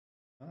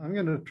I'm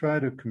going to try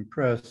to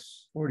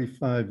compress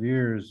 45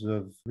 years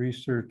of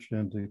research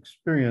and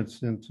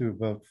experience into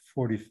about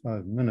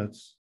 45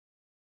 minutes.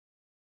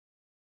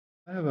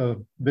 I have a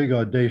big,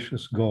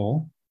 audacious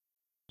goal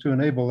to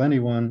enable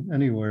anyone,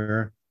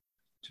 anywhere,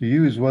 to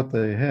use what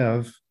they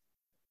have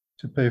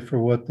to pay for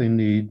what they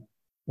need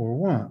or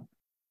want,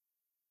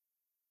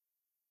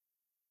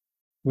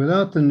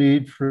 without the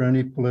need for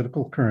any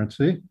political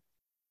currency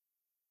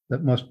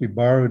that must be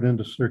borrowed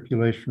into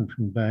circulation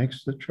from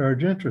banks that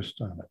charge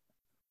interest on it.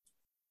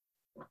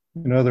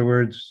 In other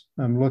words,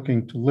 I'm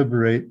looking to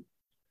liberate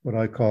what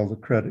I call the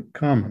credit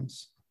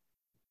commons.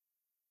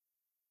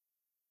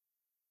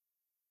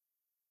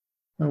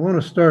 I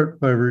want to start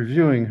by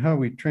reviewing how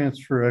we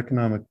transfer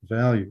economic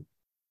value.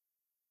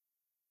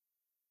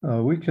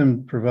 We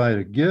can provide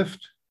a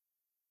gift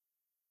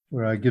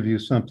where I give you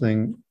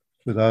something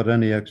without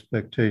any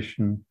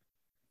expectation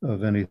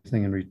of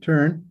anything in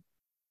return.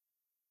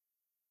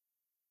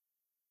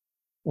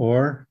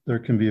 Or there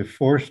can be a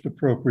forced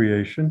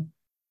appropriation,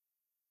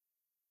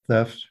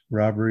 theft,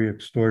 robbery,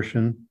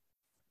 extortion.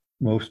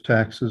 Most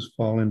taxes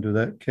fall into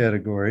that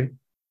category.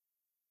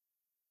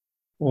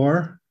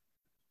 Or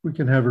we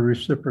can have a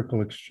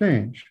reciprocal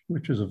exchange,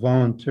 which is a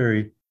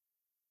voluntary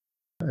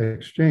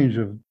exchange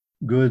of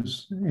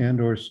goods and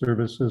or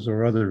services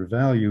or other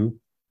value.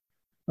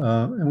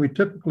 And we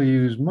typically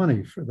use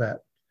money for that.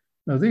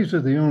 Now, these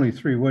are the only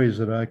three ways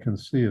that I can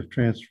see of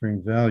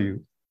transferring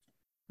value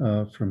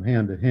from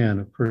hand to hand,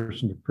 or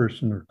person to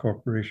person, or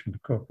corporation to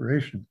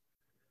corporation.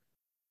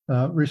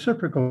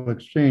 Reciprocal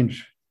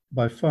exchange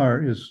by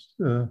far is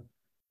the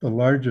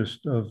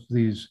largest of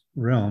these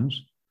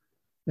realms,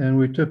 and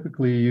we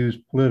typically use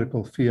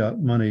political fiat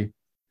money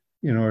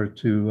in order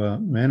to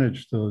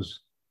manage those.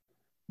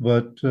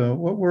 But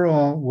what we're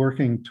all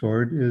working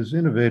toward is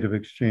innovative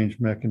exchange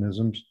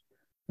mechanisms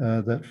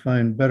that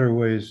find better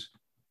ways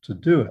to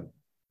do it.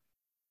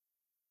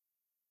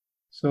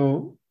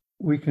 So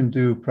we can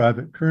do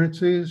private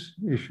currencies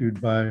issued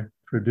by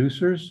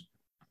producers.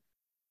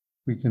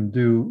 We can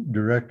do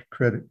direct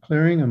credit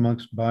clearing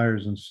amongst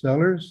buyers and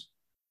sellers.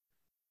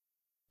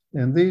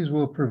 And these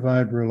will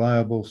provide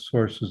reliable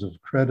sources of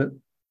credit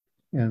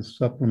and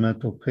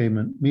supplemental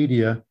payment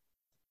media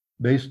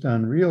based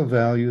on real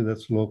value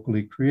that's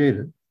locally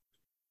created.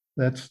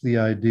 That's the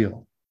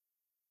ideal.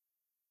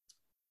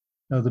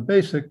 Now, the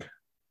basic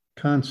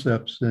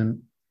concepts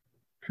in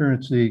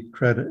currency,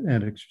 credit,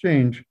 and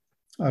exchange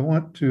I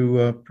want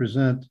to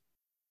present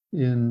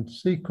in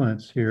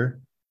sequence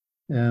here,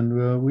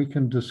 and we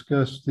can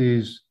discuss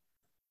these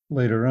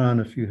later on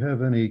if you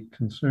have any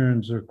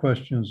concerns or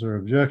questions or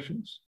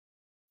objections.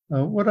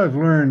 What I've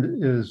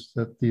learned is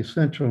that the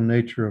essential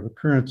nature of a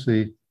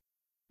currency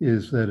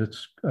is that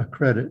it's a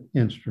credit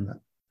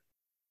instrument.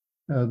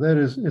 That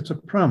is, it's a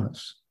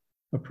promise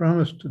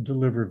to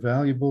deliver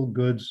valuable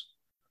goods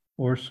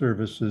or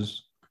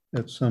services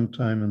at some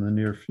time in the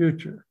near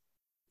future.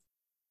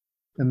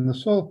 And the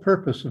sole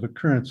purpose of a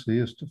currency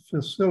is to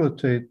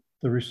facilitate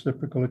the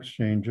reciprocal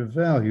exchange of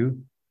value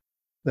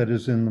that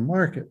is in the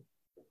market.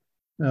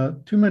 Now,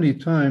 too many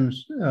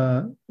times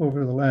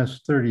over the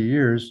last 30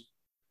 years,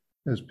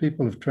 as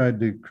people have tried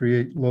to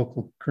create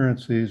local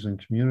currencies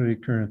and community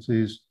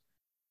currencies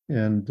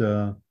and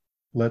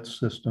let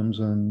systems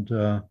and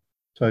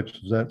types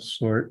of that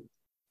sort,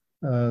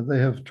 they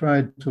have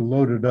tried to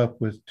load it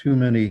up with too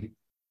many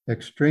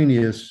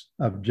extraneous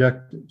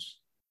objectives.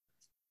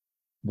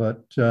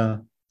 But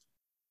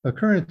a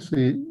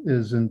currency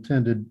is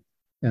intended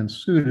and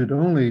suited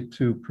only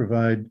to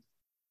provide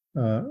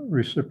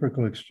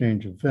reciprocal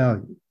exchange of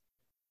value.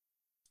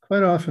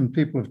 Quite often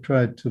people have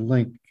tried to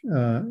link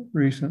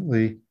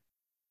recently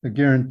a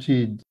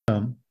guaranteed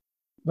sum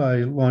by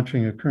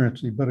launching a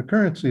currency, but a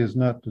currency is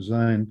not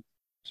designed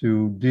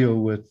to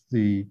deal with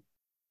the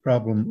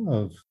problem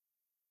of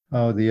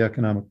how the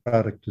economic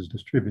product is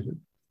distributed.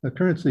 A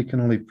currency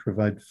can only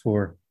provide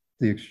for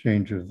the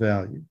exchange of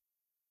value.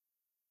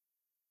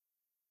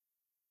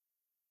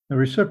 A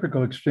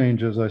reciprocal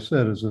exchange, as I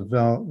said, is a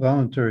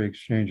voluntary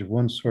exchange of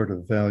one sort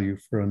of value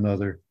for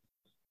another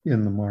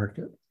in the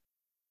market.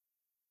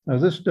 Now,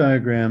 this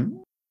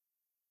diagram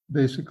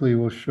basically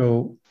will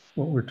show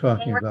what we're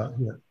talking about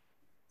here.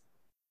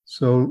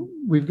 So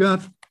we've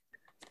got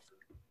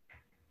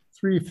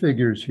three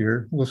figures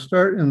here. We'll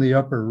start in the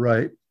upper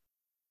right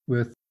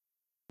with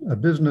a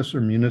business or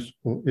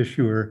municipal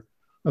issuer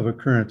of a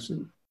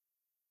currency.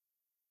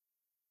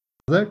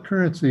 That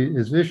currency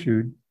is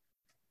issued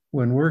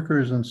when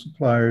workers and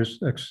suppliers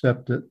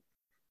accept it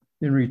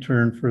in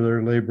return for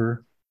their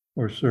labor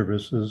or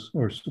services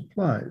or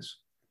supplies.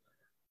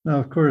 Now,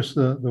 of course,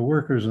 the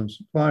workers and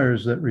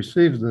suppliers that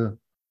receive the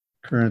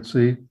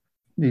currency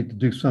need to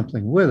do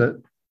something with it.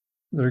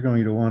 They're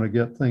going to want to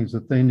get things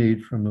that they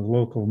need from the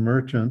local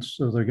merchants,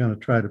 so they're going to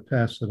try to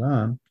pass it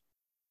on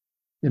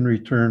in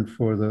return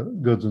for the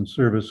goods and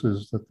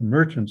services that the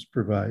merchants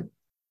provide.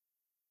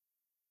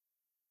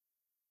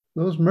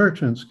 Those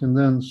merchants can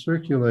then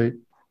circulate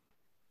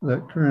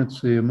that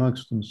currency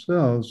amongst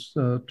themselves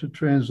to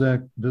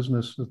transact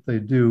business that they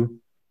do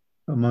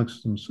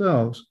amongst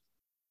themselves.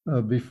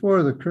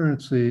 before the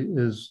currency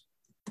is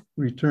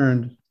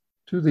returned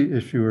to the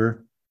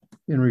issuer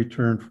in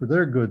return for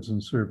their goods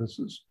and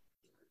services.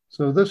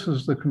 So this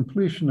is the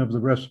completion of the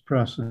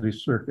reciprocity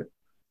circuit.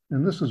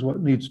 And this is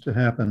what needs to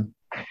happen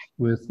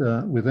with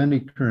any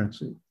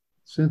currency.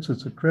 Since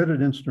it's a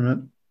credit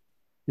instrument,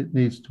 it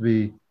needs to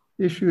be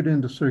issued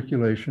into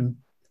circulation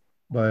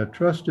by a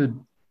trusted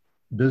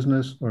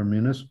business or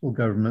municipal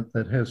government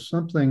that has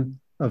something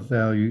of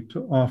value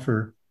to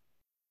offer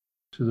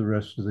to the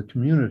rest of the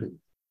community.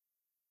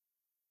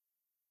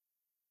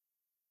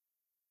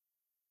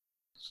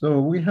 So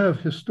we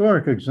have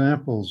historic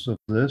examples of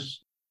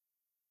this,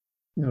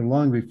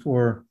 long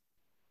before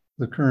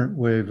the current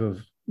wave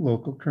of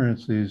local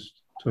currencies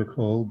took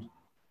hold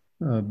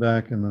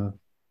back in the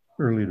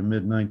early to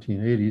mid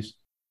 1980s.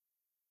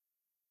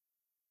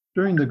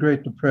 During the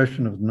Great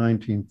Depression of the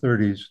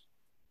 1930s,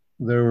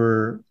 there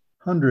were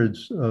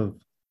hundreds of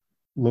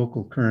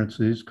local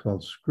currencies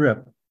called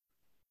scrip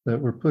that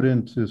were put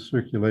into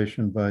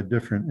circulation by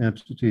different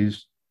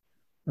entities,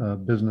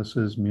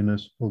 businesses,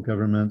 municipal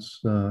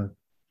governments,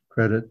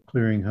 credit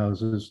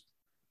clearinghouses.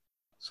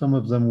 Some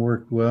of them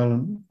worked well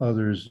and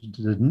others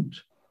didn't,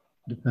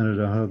 depended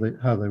on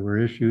how they were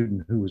issued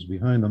and who was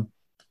behind them.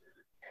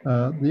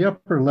 The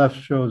upper left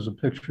shows a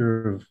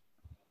picture of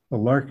a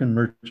Larkin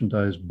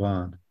merchandise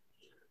bond.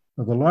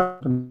 Now, the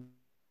Larkin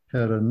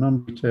had a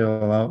number of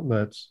retail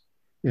outlets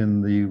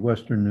in the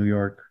Western New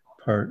York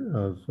part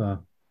of the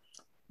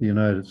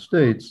United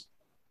States,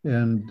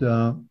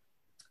 and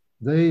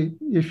they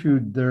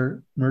issued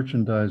their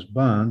merchandise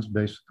bonds,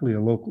 basically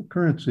a local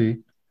currency,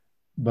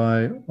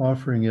 by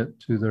offering it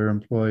to their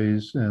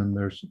employees and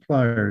their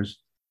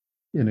suppliers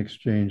in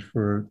exchange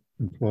for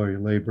employee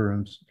labor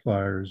and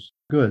suppliers'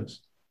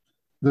 goods.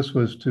 This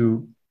was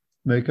to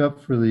make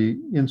up for the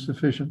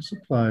insufficient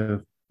supply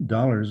of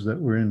dollars that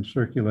were in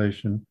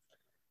circulation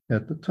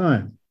at the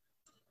time.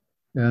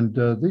 And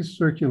these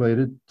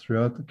circulated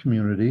throughout the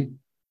community,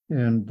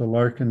 and the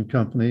Larkin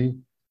Company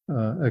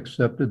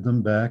accepted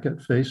them back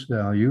at face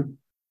value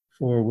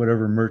for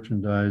whatever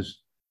merchandise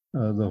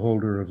the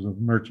holder of the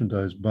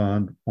merchandise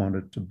bond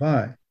wanted to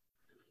buy.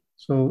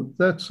 So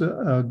that's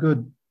a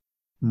good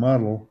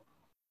model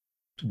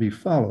to be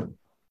followed.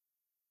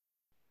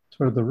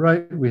 Toward the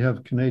right, we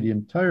have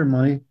Canadian Tire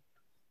Money.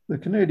 The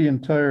Canadian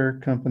Tire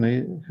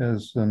Company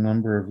has a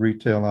number of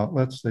retail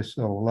outlets. They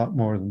sell a lot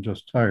more than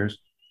just tires,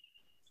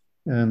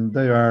 and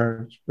they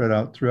are spread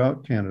out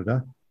throughout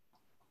Canada.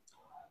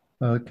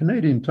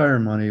 Canadian Tire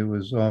Money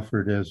was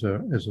offered as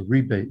a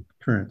rebate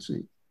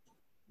currency.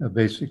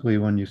 Basically,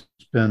 when you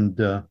spend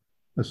a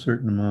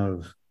certain amount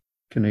of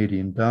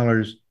Canadian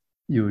dollars,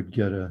 you would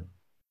get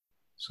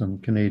some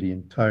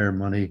Canadian Tire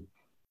money,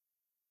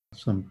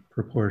 some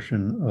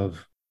proportion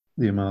of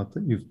the amount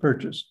that you've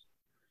purchased.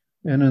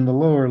 And in the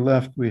lower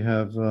left, we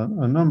have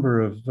a number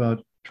of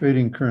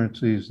trading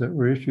currencies that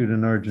were issued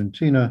in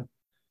Argentina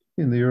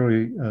in the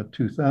early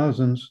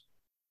 2000s,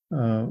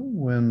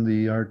 when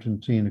the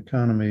Argentine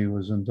economy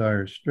was in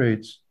dire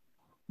straits,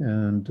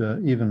 and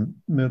even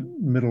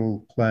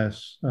middle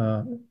class,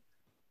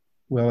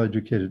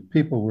 well-educated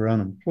people were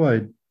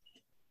unemployed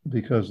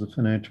because the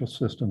financial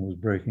system was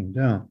breaking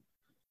down.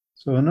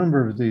 So a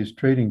number of these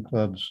trading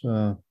clubs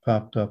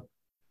popped up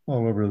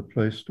all over the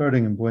place,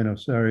 starting in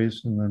Buenos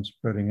Aires and then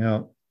spreading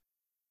out.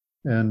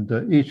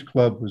 And each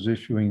club was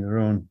issuing their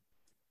own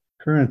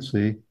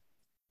currency,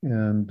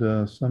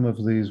 and some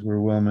of these were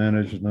well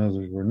managed and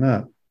others were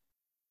not.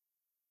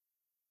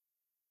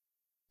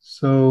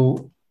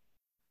 So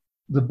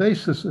the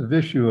basis of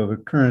issue of a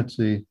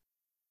currency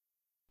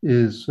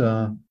is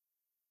the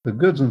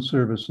goods and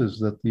services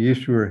that the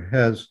issuer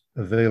has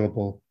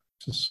available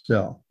to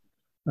sell.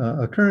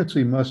 A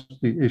currency must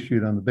be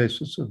issued on the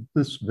basis of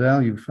this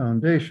value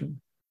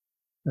foundation.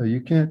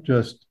 You can't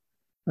just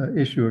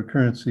issue a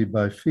currency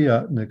by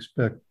fiat and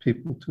expect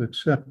people to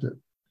accept it.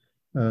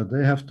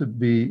 They have to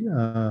be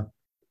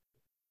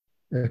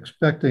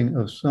expecting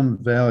of some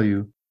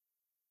value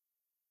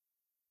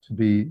to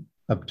be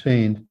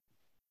obtained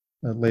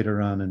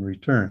later on in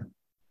return.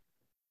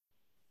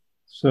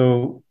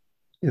 So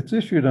it's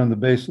issued on the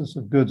basis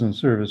of goods and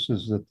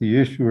services that the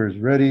issuer is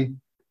ready,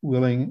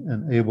 willing,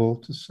 and able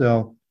to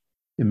sell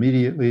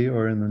immediately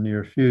or in the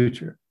near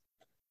future.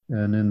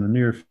 And in the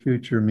near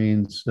future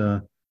means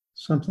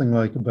something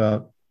like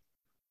about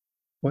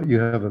what you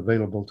have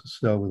available to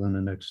sell within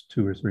the next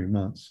 2 or 3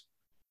 months.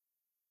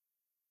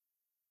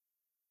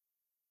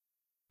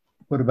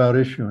 What about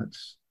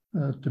issuance?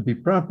 To be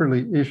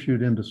properly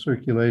issued into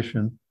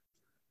circulation,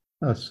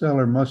 a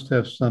seller must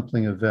have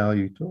something of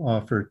value to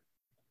offer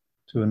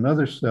to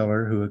another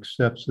seller who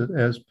accepts it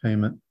as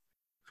payment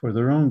for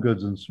their own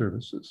goods and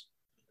services.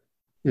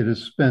 It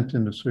is spent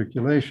into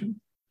circulation.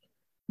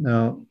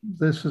 Now,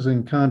 this is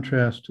in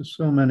contrast to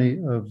so many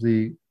of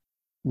the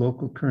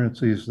local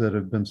currencies that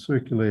have been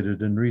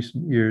circulated in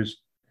recent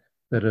years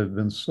that have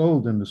been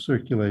sold into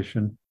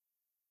circulation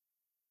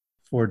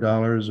for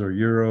dollars or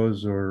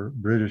euros or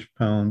British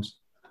pounds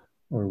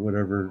or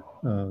whatever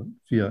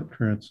fiat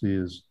currency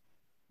is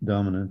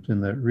dominant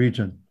in that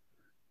region.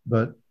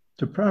 But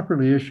to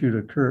properly issue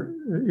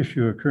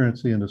a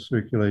currency into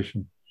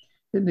circulation,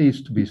 it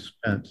needs to be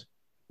spent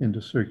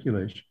into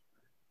circulation.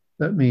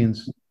 That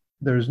means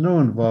there's no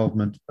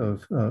involvement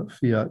of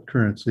fiat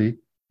currency.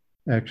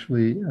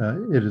 Actually,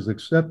 it is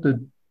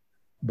accepted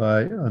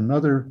by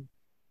another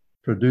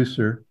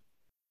producer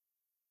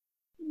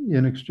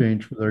in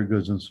exchange for their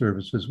goods and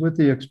services with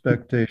the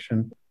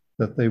expectation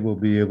that they will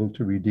be able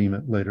to redeem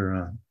it later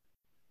on.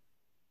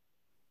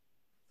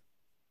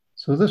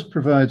 So this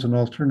provides an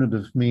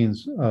alternative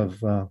means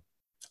of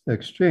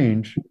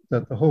exchange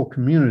that the whole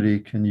community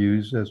can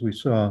use, as we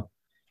saw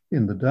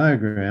in the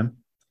diagram,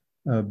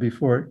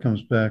 before it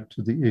comes back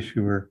to the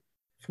issuer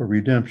for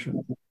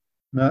redemption,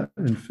 not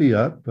in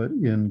fiat, but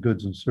in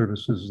goods and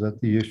services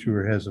that the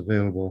issuer has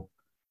available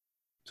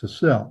to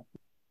sell.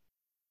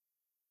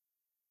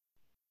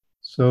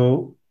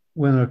 So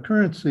when a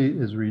currency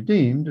is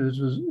redeemed,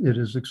 it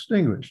is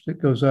extinguished.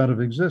 It goes out of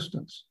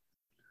existence.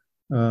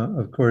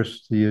 Of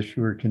course, the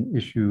issuer can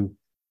issue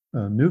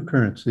new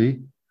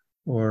currency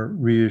or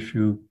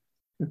reissue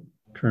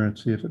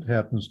currency if it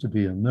happens to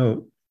be a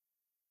note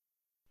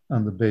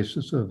on the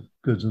basis of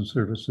goods and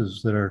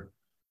services that are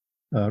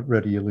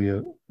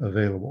readily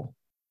available.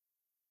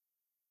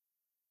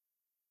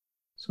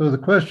 So the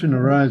question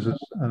arises,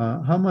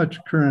 how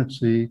much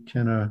currency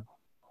can a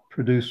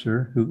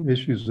producer who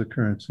issues the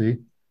currency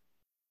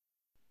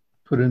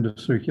put into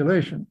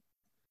circulation?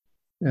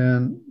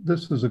 And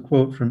this is a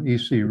quote from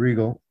E.C.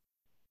 Regal,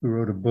 who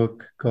wrote a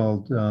book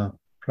called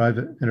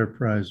Private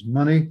Enterprise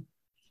Money,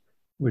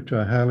 which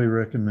I highly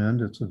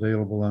recommend. It's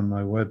available on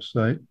my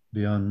website,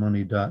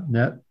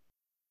 beyondmoney.net.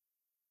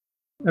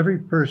 Every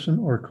person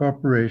or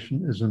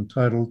corporation is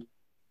entitled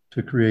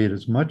to create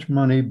as much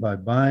money by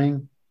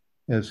buying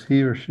as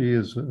he or she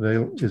is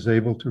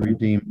able to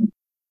redeem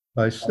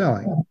by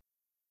selling.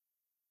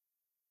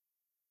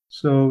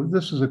 So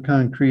this is a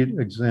concrete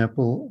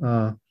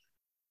example.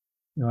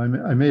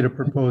 I made a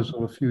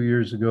proposal a few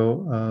years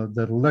ago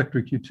that an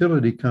electric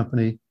utility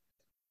company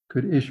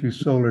could issue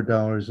solar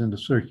dollars into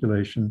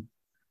circulation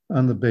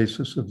on the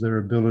basis of their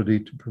ability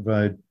to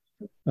provide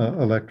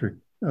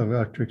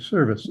electric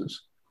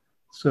services.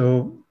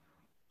 So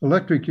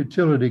electric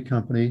utility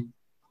company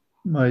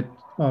might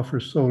offer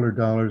solar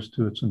dollars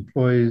to its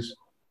employees,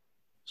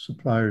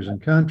 suppliers,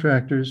 and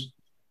contractors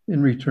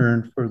in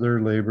return for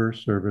their labor,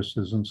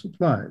 services, and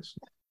supplies.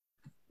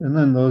 And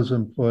then those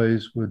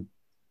employees would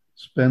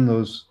spend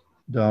those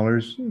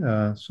dollars,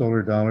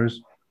 solar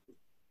dollars,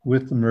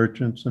 with the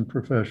merchants and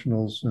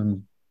professionals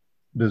and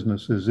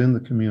businesses in the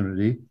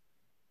community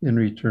in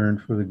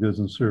return for the goods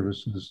and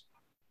services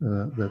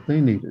that they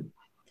needed.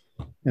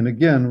 And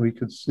again, we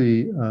could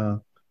see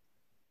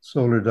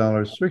solar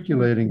dollars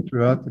circulating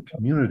throughout the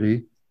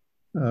community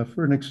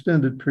for an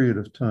extended period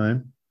of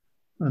time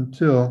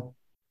until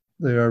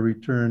they are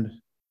returned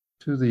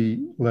to the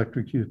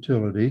electric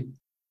utility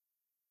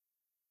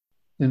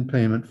in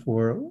payment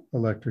for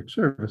electric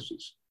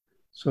services.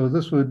 So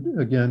this would,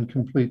 again,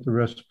 complete the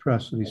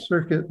reciprocity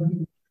circuit,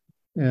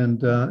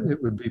 and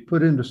it would be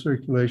put into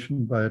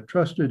circulation by a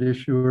trusted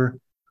issuer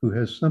who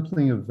has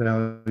something of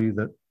value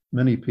that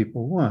many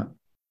people want.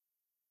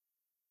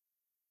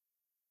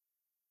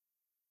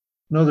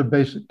 Another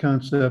basic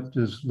concept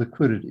is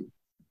liquidity.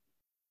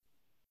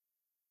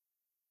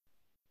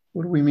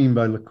 What do we mean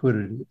by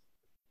liquidity?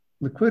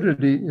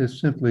 Liquidity is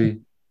simply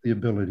the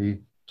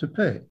ability to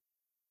pay.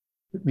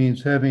 It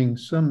means having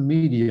some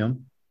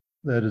medium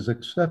that is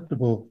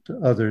acceptable to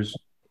others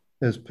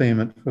as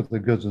payment for the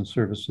goods and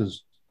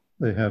services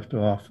they have to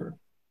offer.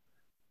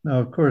 Now,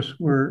 of course,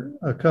 we're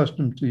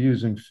accustomed to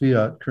using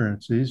fiat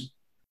currencies,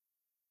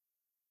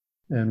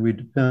 and we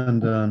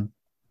depend on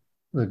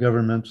the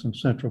governments and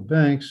central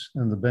banks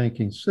and the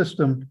banking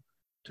system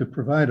to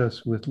provide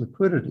us with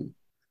liquidity.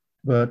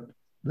 But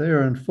they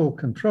are in full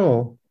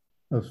control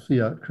of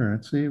fiat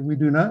currency. We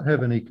do not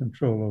have any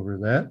control over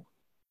that.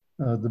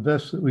 The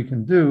best that we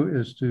can do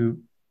is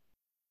to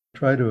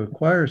try to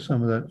acquire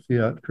some of that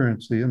fiat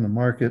currency in the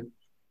market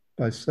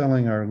by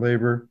selling our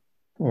labor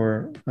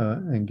or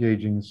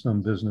engaging in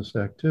some business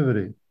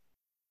activity.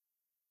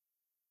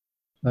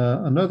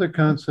 Another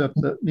concept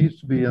that needs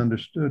to be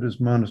understood is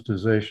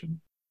monetization.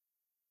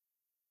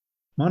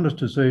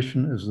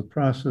 Monetization is the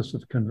process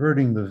of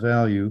converting the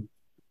value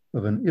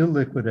of an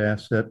illiquid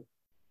asset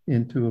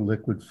into a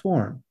liquid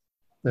form.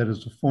 That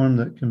is a form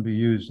that can be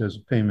used as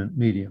a payment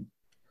medium.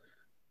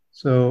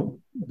 So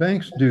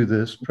banks do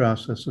this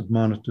process of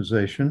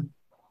monetization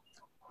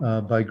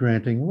by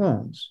granting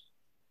loans.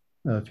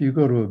 If you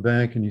go to a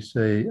bank and you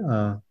say,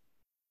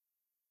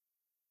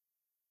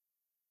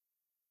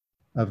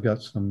 I've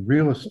got some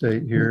real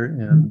estate here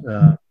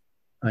and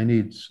I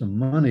need some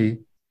money,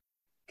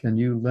 can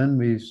you lend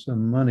me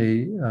some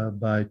money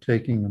by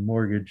taking a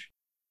mortgage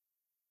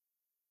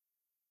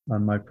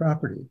on my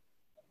property?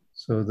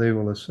 So they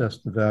will assess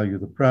the value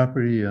of the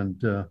property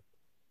and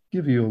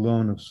give you a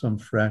loan of some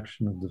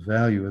fraction of the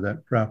value of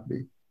that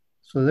property.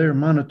 So they're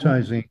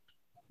monetizing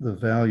the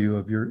value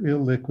of your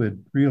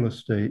illiquid real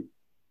estate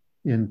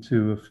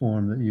into a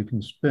form that you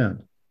can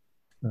spend.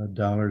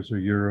 dollars or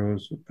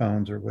euros or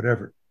pounds or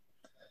whatever.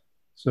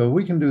 So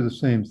we can do the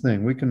same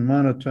thing. We can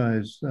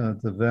monetize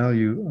the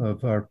value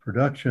of our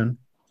production.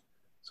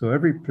 So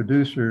every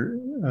producer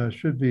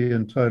should be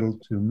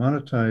entitled to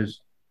monetize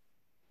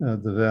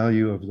the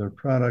value of their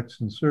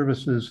products and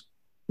services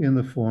in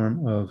the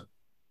form of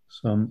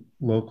some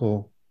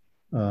local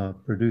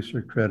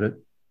producer credit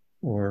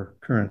or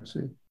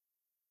currency.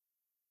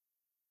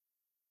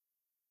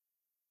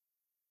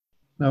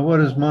 Now,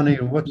 what is money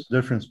and what's the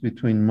difference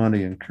between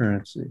money and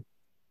currency?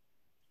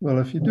 Well,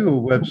 if you do a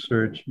web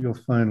search, you'll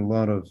find a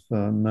lot of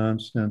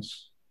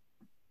nonsense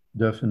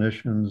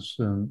definitions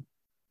and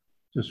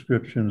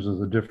descriptions of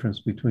the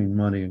difference between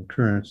money and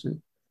currency.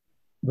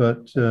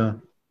 But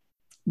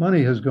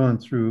money has gone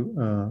through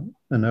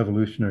an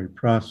evolutionary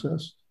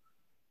process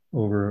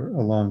over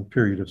a long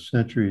period of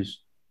centuries.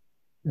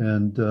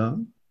 And,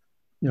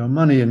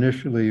 money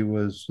initially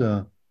was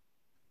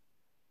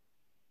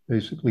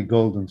basically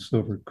gold and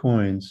silver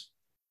coins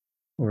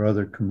or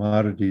other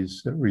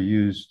commodities that were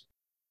used.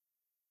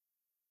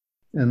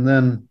 And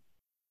then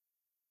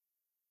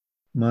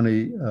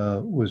money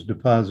was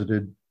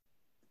deposited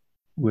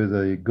with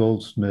a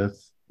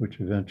goldsmith, which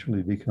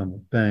eventually became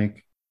a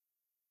bank.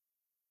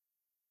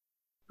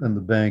 And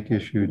the bank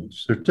issued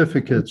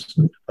certificates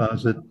of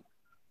deposit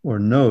or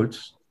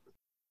notes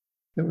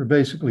that were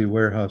basically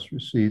warehouse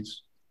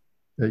receipts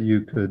that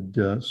you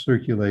could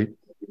circulate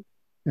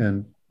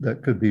and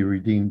that could be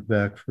redeemed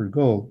back for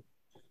gold.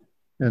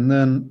 And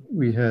then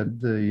we had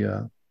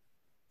the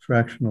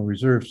fractional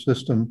reserve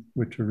system,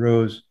 which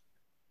arose.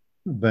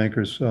 The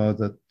bankers saw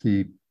that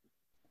the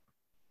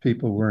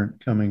people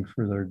weren't coming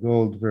for their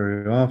gold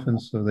very often,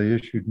 so they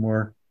issued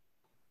more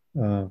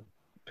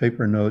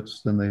paper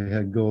notes than they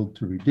had gold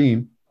to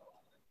redeem.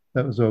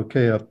 That was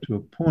okay up to a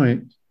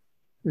point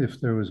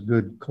if there was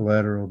good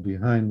collateral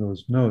behind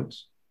those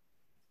notes.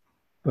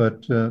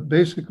 But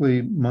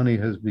basically, money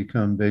has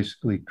become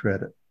basically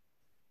credit,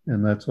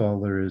 and that's all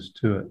there is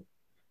to it.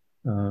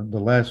 The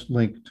last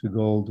link to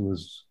gold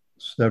was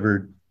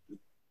severed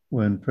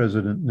when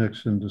President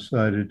Nixon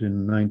decided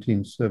in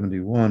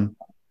 1971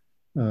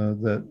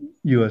 that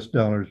US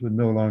dollars would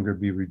no longer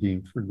be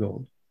redeemed for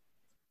gold.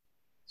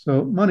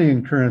 So money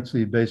and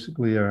currency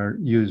basically are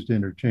used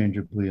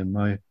interchangeably in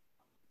my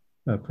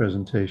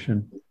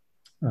presentation.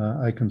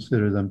 I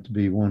consider them to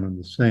be one and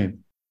the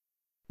same.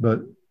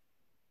 But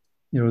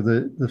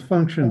the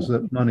functions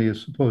that money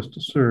is supposed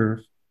to serve,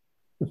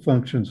 the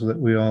functions that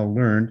we all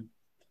learned,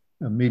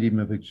 a medium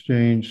of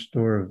exchange,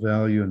 store of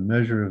value, and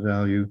measure of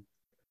value,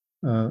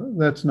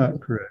 that's not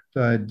correct.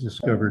 I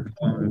discovered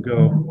long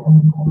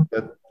ago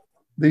that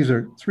these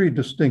are three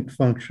distinct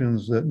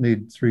functions that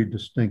need three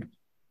distinct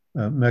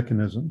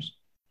mechanisms.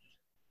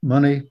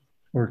 Money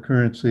or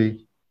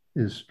currency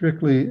is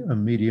strictly a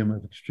medium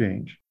of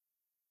exchange.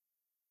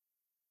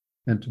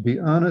 And to be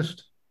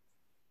honest,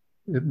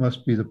 it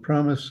must be the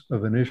promise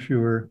of an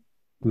issuer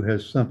who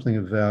has something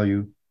of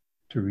value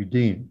to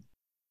redeem.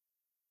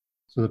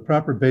 So the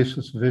proper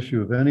basis of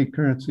issue of any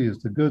currency is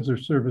the goods or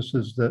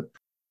services that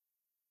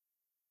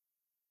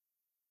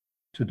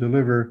to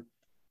deliver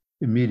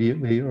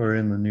immediately or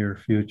in the near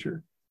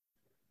future.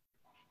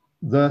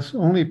 Thus,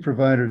 only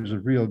providers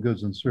of real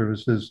goods and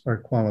services are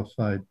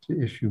qualified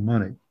to issue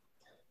money.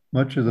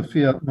 Much of the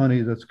fiat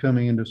money that's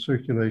coming into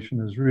circulation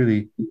is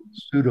really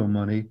pseudo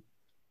money.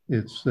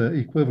 It's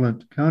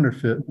equivalent to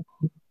counterfeit,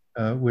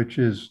 which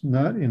is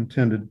not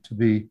intended to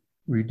be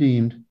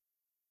redeemed.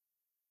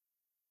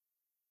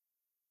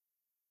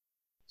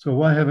 So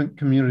why haven't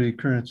community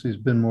currencies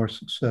been more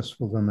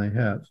successful than they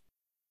have?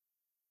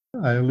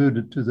 I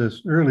alluded to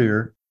this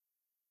earlier.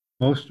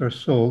 Most are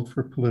sold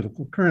for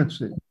political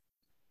currency.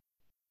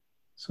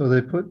 So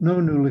they put no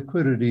new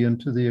liquidity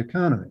into the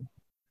economy.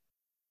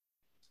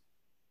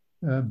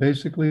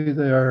 Basically,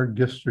 they are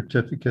gift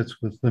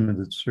certificates with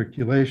limited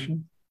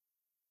circulation,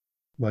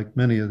 like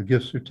many of the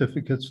gift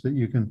certificates that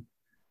you can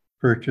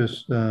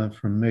purchase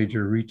from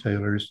major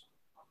retailers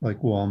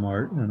like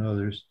Walmart and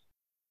others.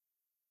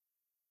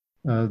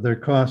 Their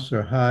costs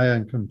are high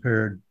and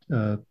compared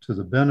to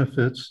the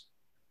benefits.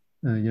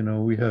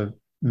 We have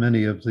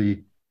many of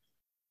the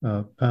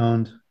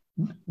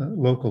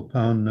local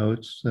pound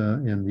notes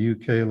in the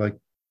UK, like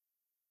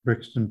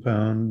Brixton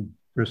pound,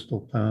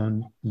 Bristol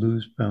pound,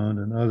 Lewes pound,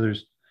 and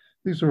others.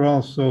 These are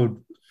all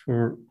sold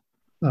for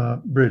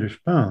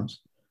British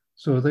pounds.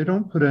 So they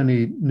don't put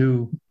any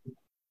new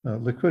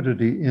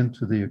liquidity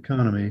into the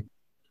economy.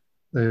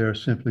 They are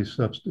simply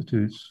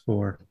substitutes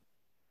for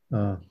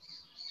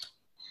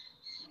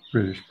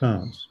British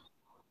pounds.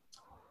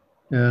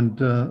 And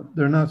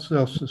they're not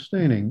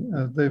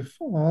self-sustaining. They've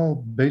all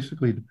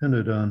basically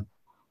depended on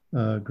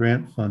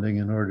grant funding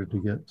in order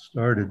to get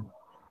started.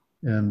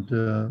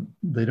 And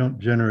they don't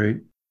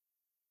generate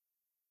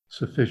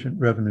sufficient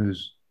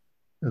revenues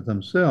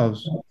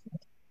themselves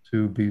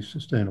to be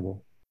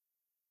sustainable.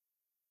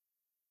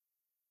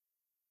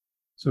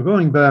 So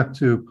going back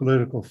to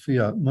political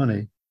fiat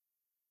money,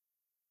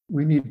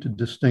 we need to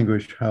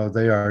distinguish how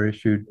they are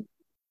issued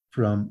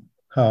from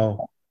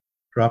how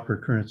proper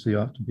currency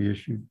ought to be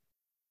issued.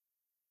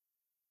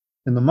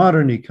 In the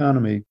modern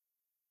economy,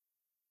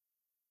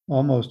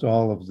 almost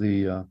all of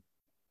the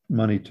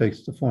money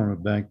takes the form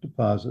of bank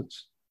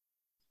deposits.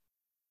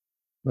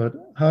 But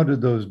how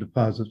did those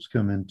deposits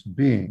come into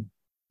being?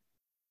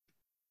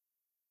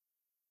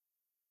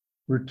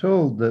 We're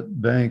told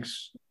that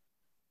banks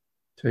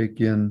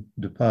take in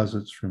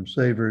deposits from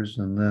savers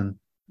and then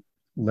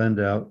lend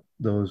out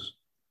those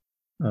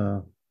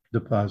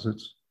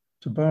deposits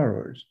to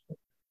borrowers.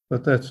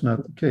 But that's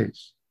not the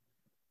case.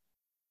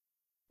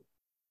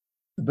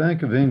 The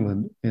Bank of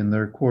England, in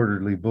their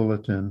quarterly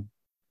bulletin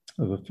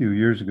of a few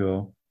years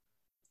ago,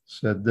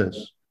 said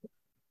this: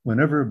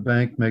 whenever a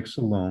bank makes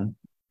a loan,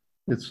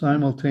 it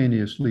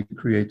simultaneously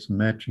creates a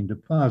matching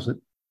deposit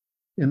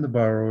in the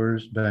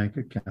borrower's bank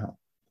account,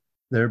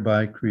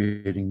 thereby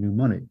creating new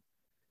money.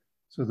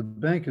 So the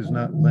bank is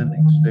not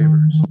lending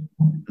savers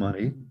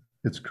money,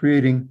 it's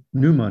creating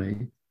new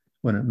money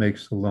when it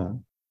makes the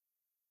loan.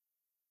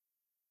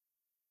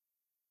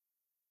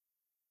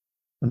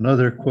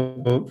 Another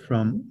quote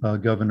from a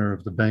governor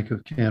of the Bank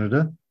of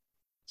Canada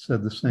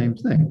said the same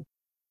thing.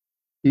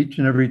 Each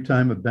and every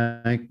time a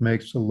bank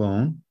makes a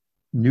loan,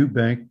 new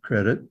bank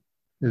credit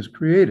is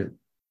created.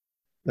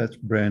 That's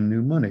brand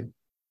new money.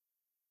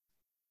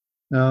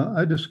 Now,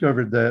 I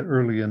discovered that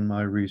early in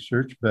my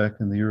research back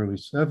in the early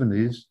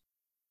 70s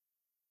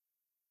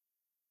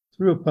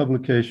through a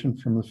publication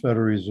from the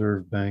Federal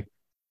Reserve Bank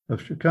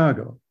of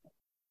Chicago,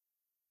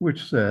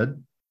 which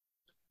said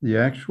the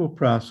actual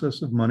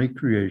process of money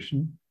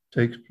creation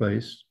takes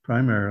place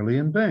primarily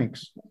in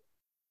banks.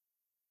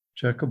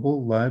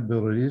 Checkable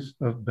liabilities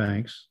of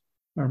banks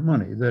are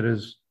money, that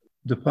is,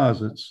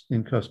 deposits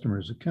in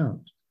customers'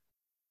 accounts.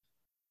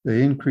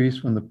 They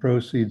increase when the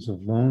proceeds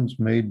of loans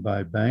made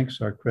by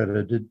banks are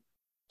credited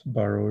to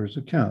borrowers'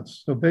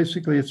 accounts. So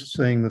basically, it's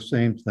saying the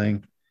same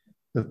thing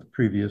that the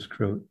previous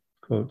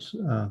quotes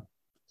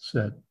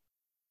said.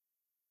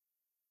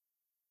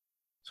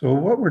 So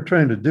what we're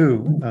trying to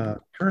do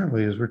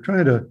currently is we're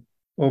trying to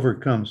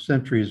overcome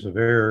centuries of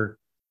error,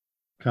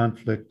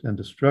 conflict, and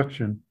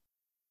destruction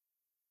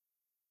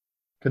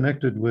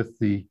connected with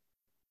the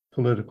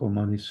political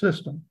money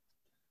system.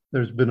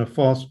 There's been a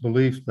false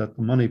belief that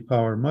the money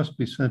power must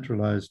be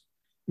centralized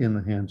in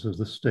the hands of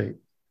the state.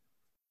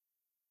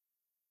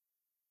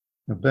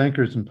 Now,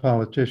 bankers and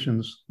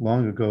politicians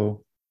long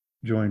ago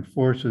joined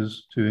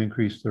forces to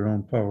increase their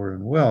own power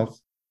and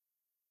wealth.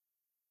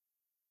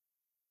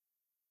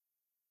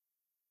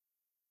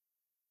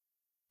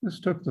 This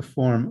took the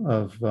form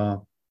of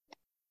the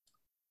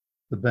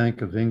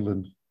Bank of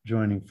England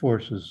joining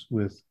forces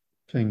with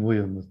King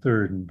William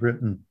III in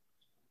Britain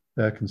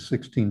back in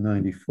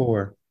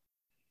 1694,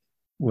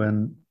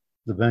 when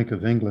the Bank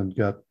of England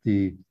got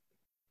the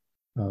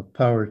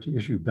power to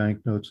issue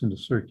banknotes into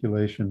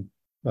circulation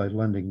by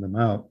lending them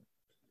out.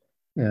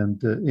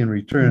 And in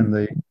return,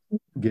 they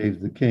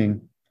gave the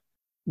king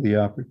the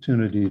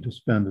opportunity to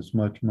spend as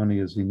much money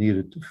as he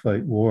needed to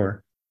fight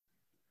war.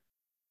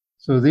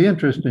 So the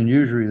interest and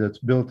usury that's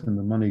built in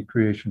the money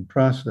creation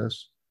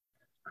process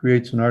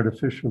creates an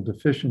artificial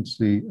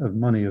deficiency of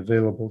money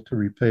available to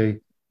repay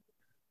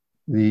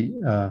the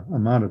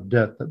amount of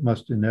debt that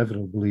must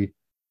inevitably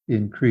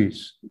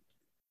increase.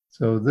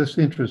 So this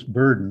interest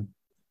burden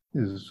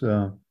is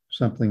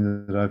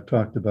something that I've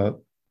talked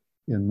about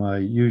in my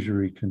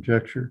usury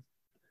conjecture.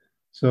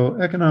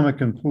 So economic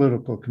and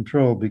political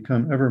control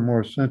become ever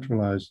more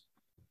centralized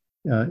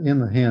in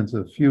the hands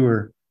of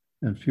fewer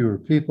and fewer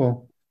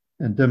people,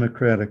 and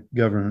democratic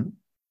government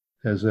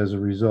has, as a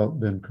result,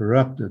 been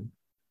corrupted.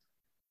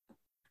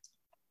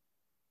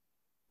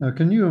 Now,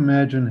 can you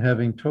imagine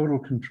having total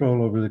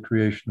control over the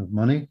creation of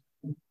money?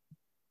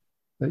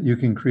 That you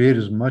can create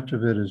as much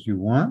of it as you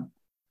want,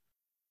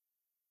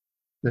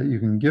 that you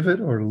can give it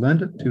or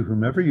lend it to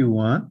whomever you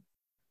want,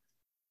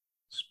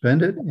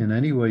 spend it in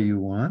any way you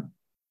want,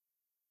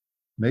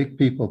 make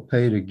people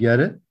pay to get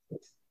it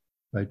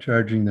by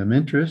charging them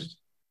interest,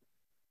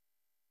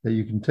 that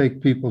you can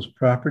take people's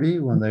property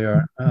when they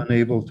are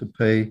unable to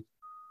pay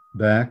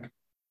back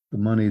the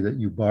money that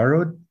you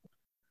borrowed.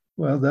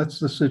 Well, that's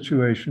the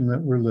situation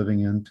that we're living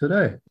in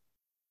today.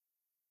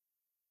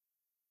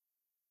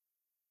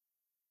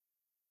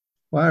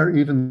 Why are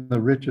even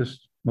the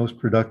richest, most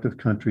productive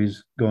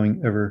countries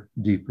going ever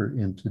deeper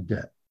into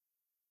debt?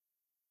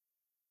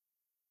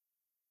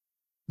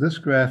 This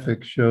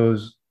graphic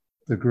shows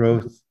the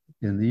growth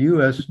in the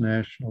US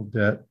national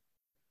debt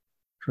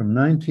from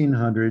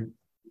 1900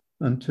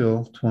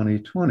 until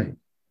 2020.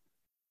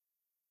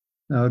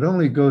 Now, it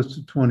only goes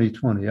to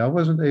 2020. I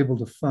wasn't able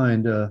to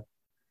find an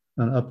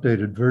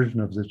updated version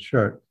of the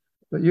chart,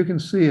 but you can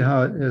see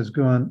how it has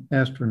gone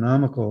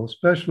astronomical,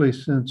 especially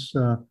since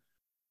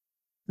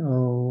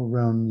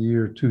around the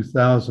year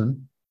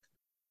 2000.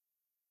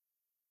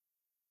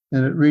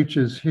 And it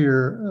reaches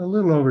here a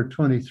little over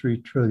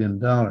 $23 trillion.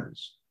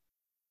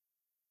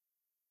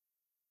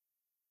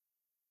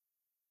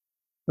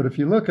 But if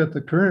you look at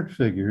the current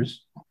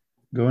figures,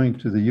 going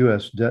to the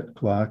US debt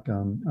clock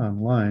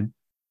online,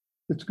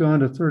 it's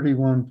gone to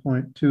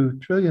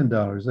 $31.2 trillion.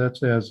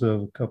 That's as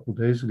of a couple of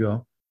days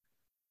ago.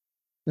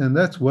 And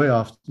that's way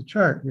off the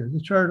chart here. The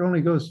chart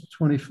only goes to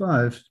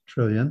 25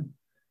 trillion.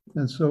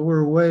 And so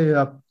we're way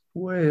up,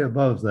 way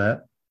above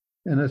that.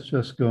 And it's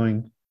just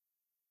going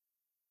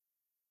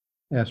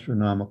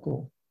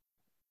astronomical.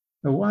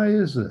 Now, why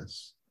is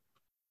this?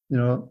 You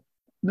know,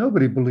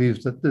 nobody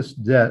believes that this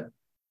debt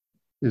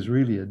is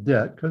really a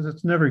debt because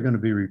it's never going to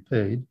be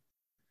repaid.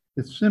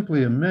 It's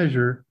simply a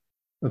measure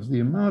of the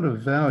amount of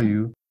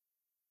value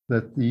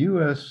that the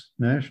US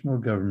national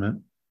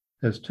government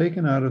has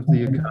taken out of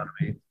the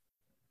economy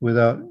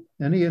without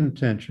any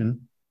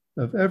intention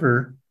of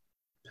ever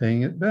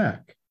paying it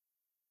back.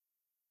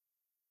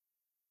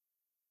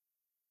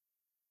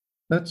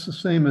 That's the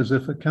same as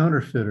if a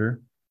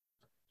counterfeiter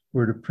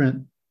were to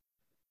print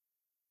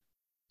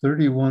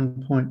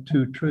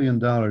 $31.2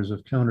 trillion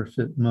of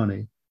counterfeit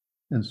money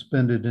and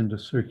spend it into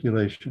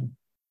circulation.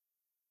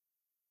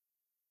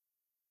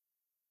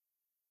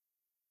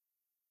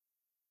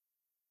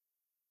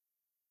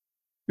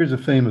 Here's a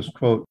famous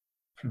quote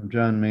from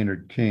John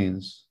Maynard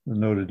Keynes, the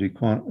noted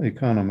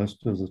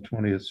economist of the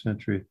 20th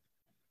century.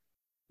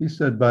 He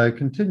said, by a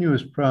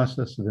continuous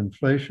process of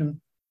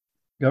inflation,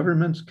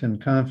 governments can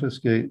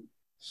confiscate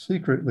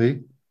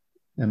secretly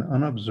and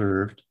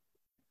unobserved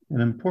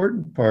an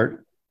important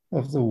part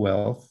of the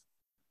wealth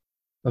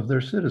of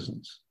their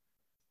citizens.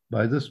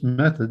 By this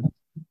method,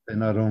 they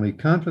not only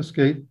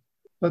confiscate,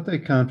 but they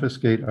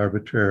confiscate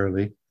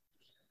arbitrarily.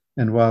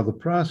 And while the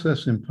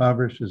process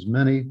impoverishes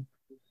many,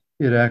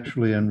 it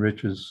actually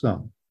enriches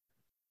some.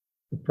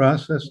 The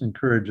process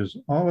encourages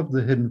all of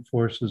the hidden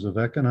forces of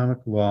economic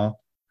law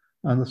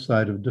on the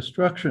side of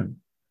destruction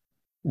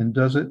and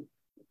does it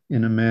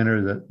in a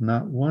manner that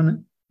not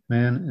one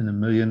man in a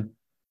million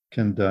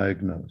can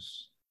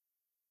diagnose.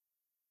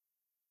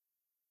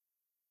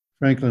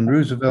 Franklin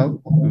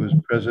Roosevelt, who was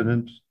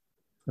president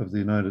of the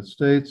United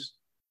States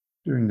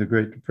during the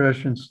Great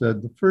Depression,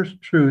 said, the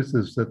first truth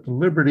is that the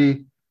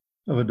liberty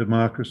of a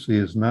democracy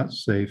is not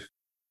safe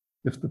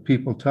if the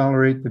people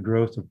tolerate the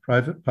growth of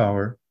private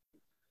power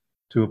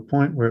to a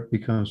point where it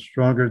becomes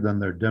stronger than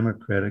their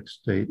democratic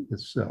state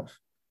itself.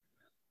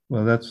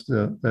 Well, that's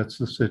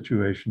the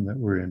situation that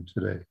we're in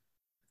today.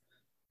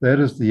 That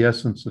is the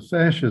essence of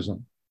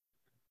fascism,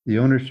 the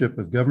ownership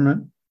of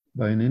government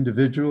by an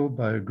individual,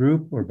 by a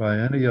group, or by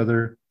any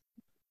other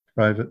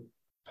private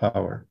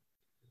power.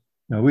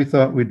 Now, we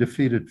thought we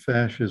defeated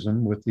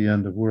fascism with the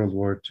end of World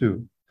War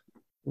II,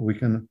 but we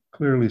can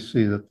clearly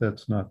see that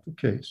that's not the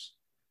case.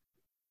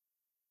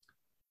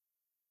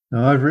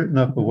 Now, I've written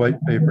up a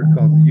white paper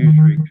called The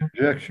Usury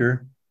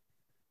Conjecture,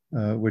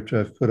 which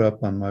I've put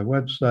up on my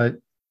website.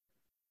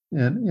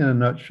 And in a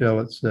nutshell,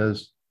 it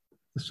says,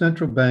 the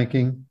central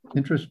banking,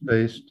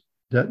 interest-based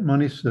debt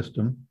money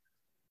system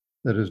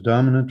that is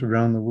dominant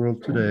around the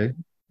world today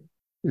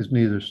is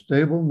neither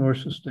stable nor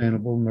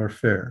sustainable nor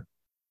fair.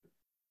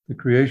 The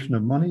creation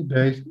of money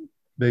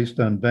based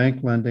on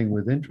bank lending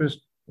with interest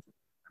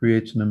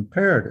creates an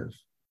imperative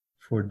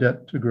for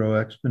debt to grow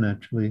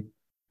exponentially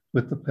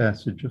with the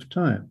passage of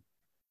time.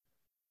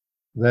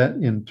 That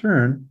in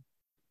turn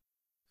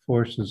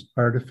forces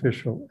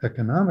artificial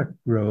economic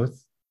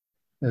growth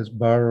as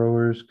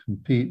borrowers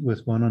compete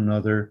with one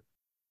another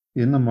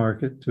in the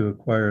market to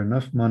acquire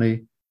enough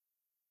money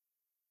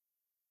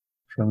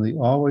from the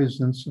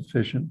always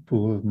insufficient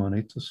pool of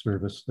money to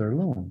service their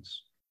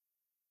loans.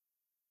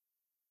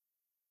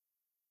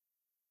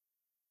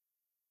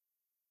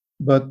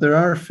 But there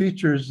are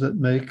features that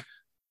make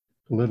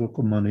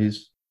political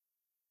monies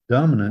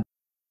dominant.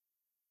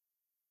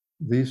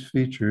 These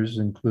features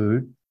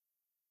include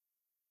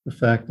the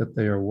fact that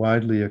they are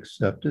widely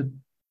accepted,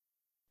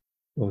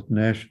 both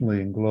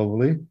nationally and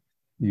globally.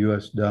 The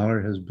US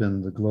dollar has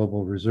been the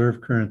global reserve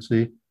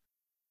currency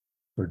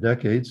for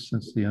decades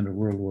since the end of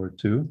World War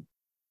II.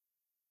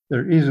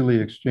 They're easily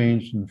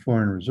exchanged in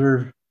foreign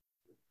reserve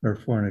or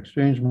foreign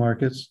exchange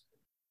markets.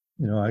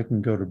 You know, I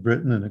can go to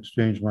Britain and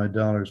exchange my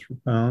dollars for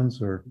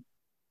pounds, or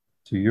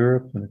to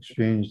Europe and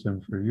exchange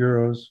them for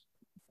euros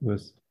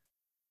with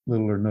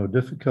little or no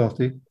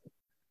difficulty.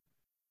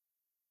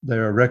 They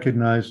are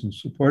recognized and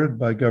supported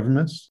by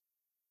governments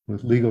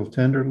with legal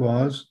tender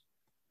laws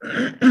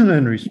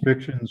and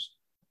restrictions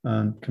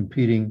on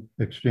competing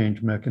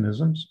exchange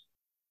mechanisms.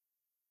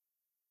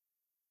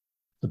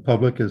 The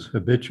public is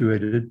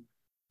habituated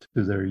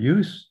to their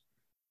use.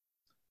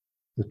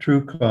 The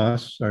true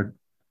costs are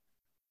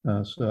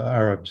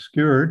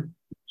obscured,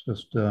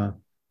 just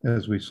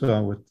as we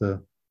saw with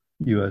the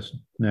US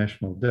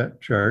national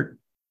debt chart.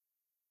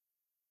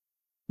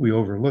 We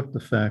overlook the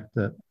fact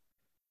that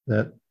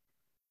that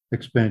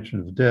expansion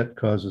of debt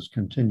causes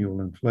continual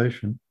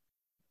inflation.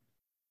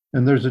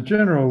 And there's a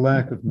general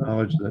lack of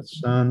knowledge that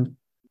sound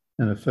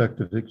and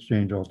effective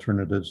exchange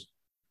alternatives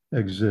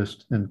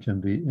exist and can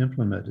be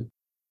implemented.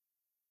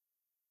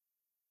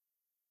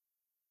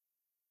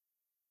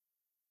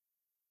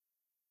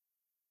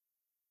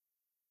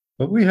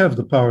 But we have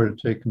the power to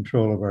take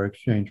control of our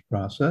exchange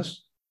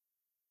process.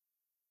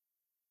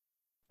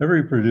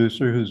 Every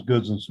producer whose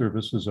goods and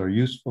services are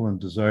useful and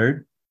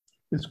desired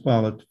is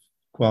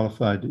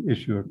qualified to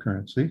issue a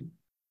currency.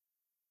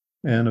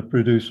 And a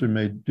producer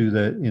may do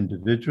that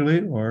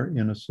individually or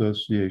in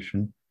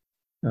association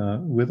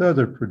with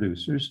other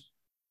producers.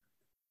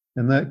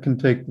 And that can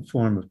take the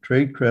form of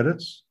trade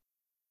credits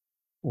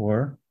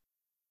or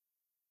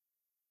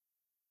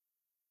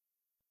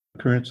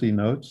currency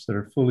notes that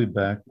are fully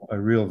backed by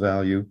real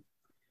value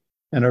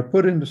and are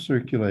put into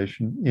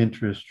circulation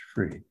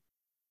interest-free.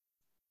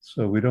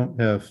 So we don't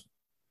have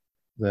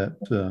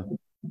that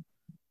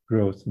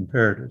growth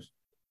imperative.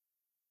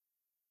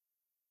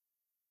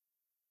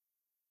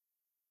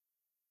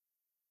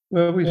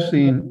 Well, we've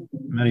seen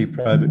many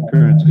private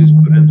currencies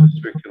put into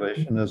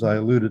circulation, as I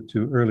alluded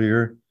to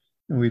earlier,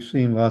 and we've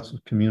seen lots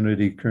of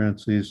community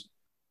currencies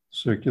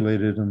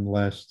circulated in the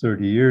last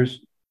 30 years.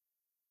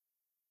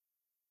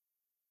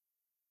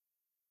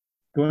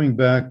 Going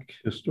back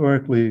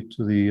historically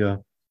to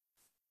the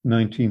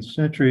 19th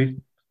century,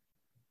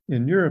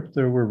 in Europe,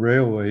 there were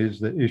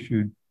railways that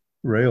issued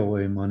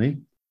railway money.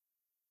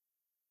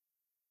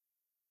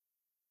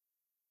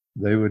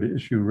 They would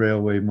issue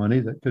railway money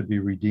that could be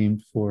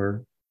redeemed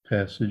for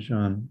passage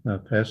on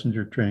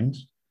passenger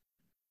trains.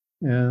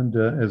 And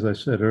as I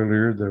said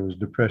earlier, there was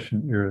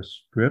Depression-era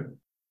scrip.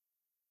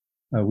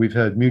 We've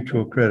had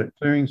mutual credit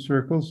clearing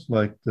circles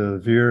like the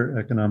Veer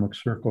Economic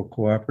Circle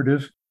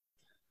Cooperative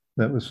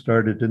that was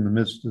started in the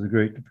midst of the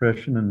Great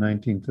Depression in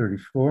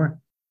 1934.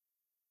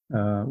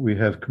 We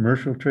have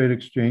commercial trade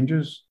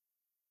exchanges.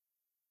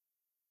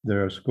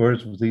 There are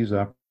scores of these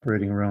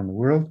operating around the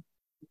world.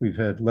 We've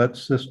had let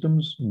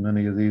systems, and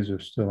many of these are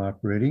still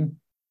operating.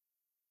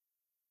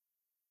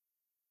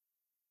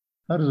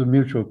 How does a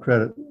mutual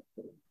credit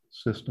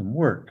system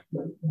work?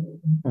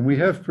 When we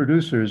have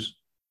producers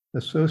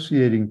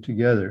associating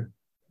together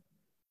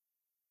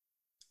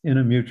in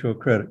a mutual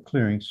credit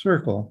clearing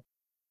circle,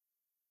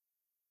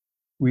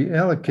 we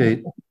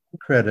allocate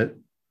credit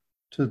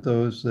to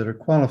those that are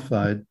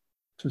qualified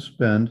to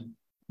spend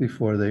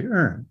before they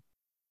earn.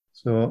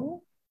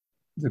 So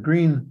the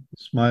green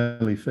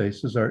smiley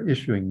faces are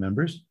issuing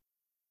members.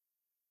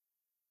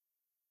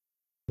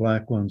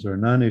 Black ones are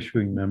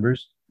non-issuing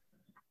members.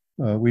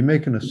 We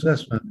make an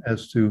assessment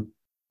as to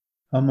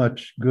how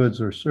much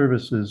goods or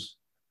services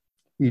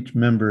each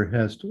member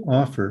has to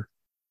offer.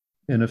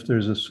 And if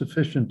there's a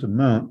sufficient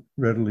amount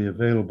readily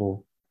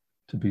available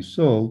to be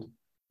sold,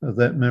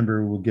 that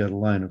member will get a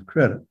line of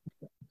credit.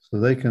 So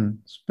they can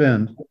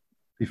spend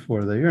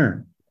before they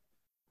earn.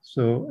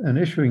 So an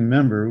issuing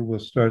member will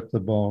start the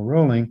ball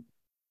rolling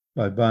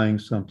by buying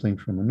something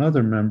from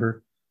another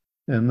member,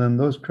 and then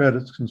those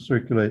credits can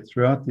circulate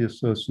throughout the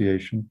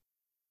association,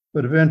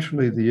 but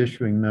eventually the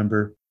issuing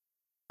member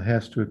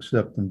has to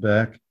accept them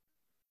back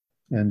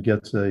and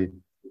gets a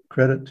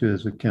credit to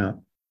his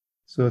account.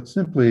 So it's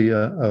simply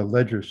a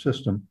ledger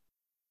system.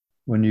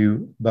 When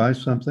you buy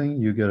something,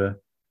 you get a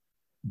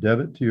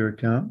debit to your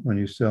account. When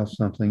you sell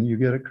something, you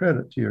get a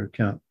credit to your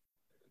account.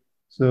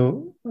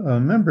 So a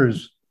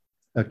member's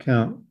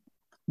account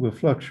will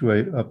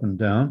fluctuate up and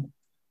down.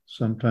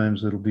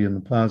 Sometimes it'll be in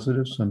the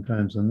positive,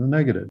 sometimes in the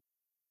negative.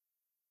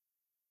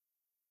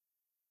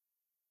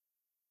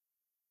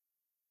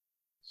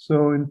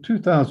 So in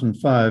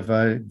 2005,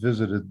 I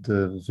visited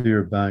the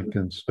Veer Bank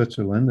in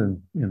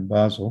Switzerland in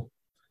Basel.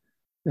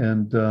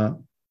 And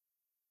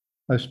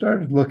I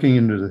started looking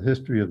into the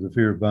history of the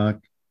Veer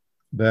Bank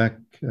back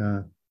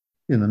in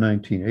the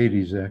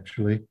 1980s,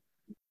 actually.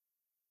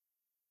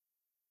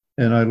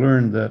 And I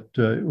learned that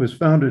it was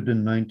founded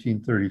in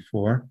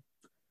 1934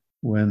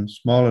 when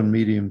small and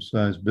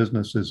medium-sized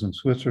businesses in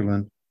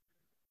Switzerland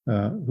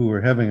who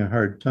were having a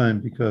hard time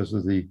because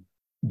of the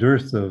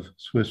dearth of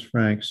Swiss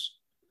francs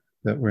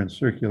that were in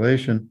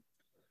circulation,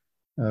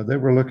 they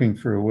were looking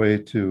for a way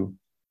to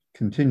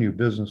continue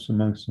business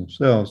amongst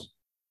themselves.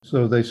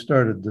 So they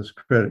started this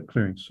credit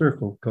clearing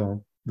circle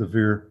called the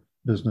Veer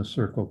Business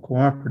Circle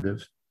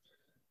Cooperative.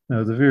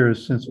 Now, the Veer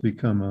has since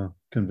become a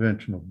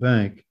conventional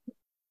bank,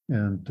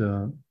 and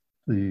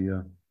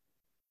the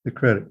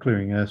credit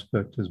clearing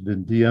aspect has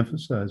been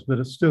de-emphasized, but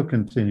it still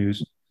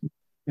continues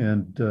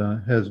and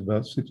has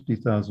about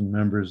 60,000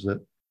 members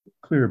that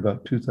clear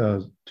about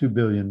 $2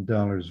 billion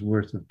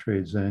worth of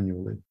trades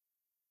annually.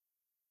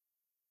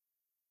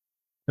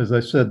 As I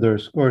said, there are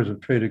scores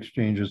of trade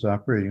exchanges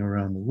operating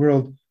around the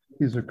world.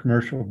 These are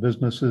commercial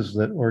businesses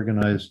that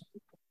organize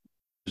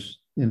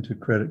into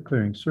credit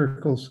clearing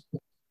circles,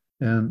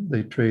 and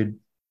they trade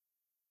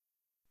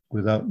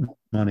without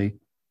money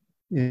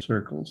in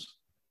circles.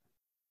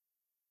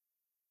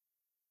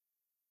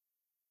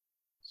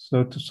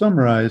 So to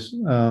summarize,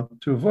 to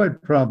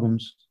avoid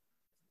problems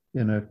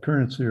in a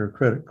currency or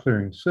credit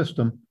clearing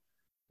system,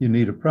 you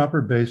need a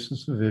proper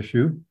basis of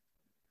issue.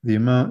 The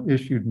amount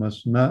issued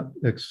must not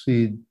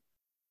exceed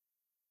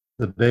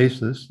the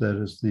basis, that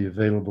is the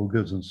available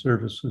goods and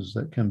services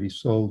that can be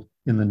sold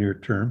in the near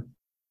term.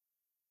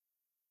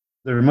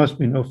 There must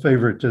be no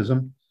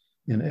favoritism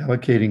in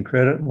allocating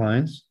credit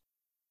lines.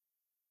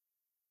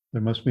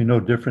 There must be no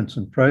difference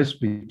in price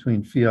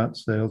between fiat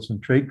sales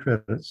and trade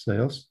credit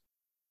sales.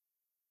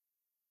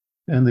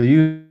 And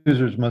the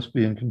users must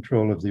be in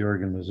control of the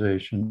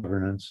organization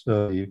governance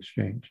of the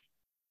exchange.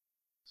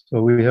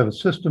 So we have a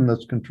system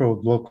that's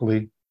controlled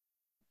locally,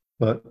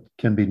 but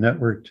can be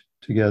networked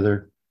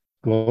together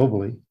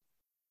globally.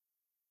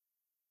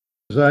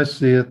 As I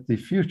see it, the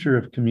future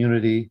of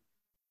community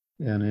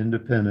and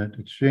independent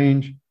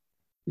exchange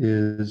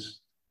is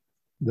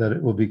that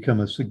it will become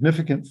a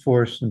significant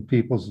force in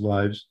people's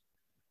lives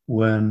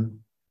when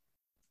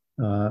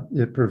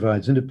it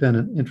provides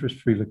independent,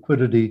 interest-free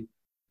liquidity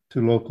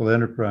to local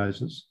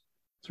enterprises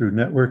through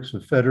networks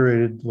of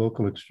federated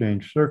local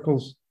exchange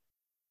circles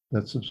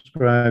that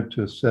subscribe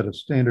to a set of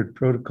standard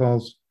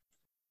protocols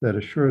that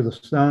assure the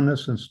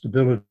soundness and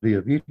stability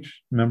of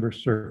each member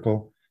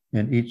circle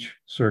and each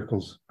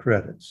circle's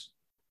credits.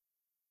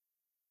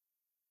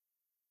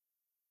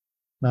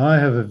 Now I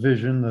have a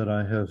vision that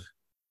I have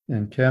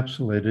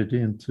encapsulated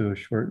into a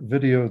short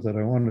video that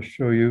I want to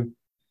show you.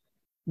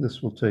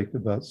 This will take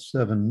about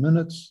 7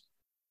 minutes.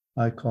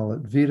 I call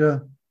it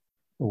VITA,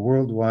 a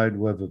worldwide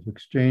web of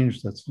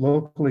exchange that's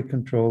locally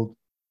controlled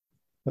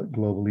but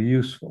globally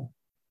useful.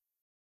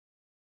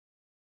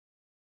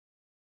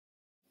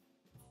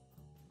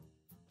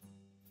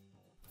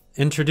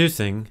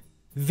 Introducing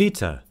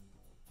VITA,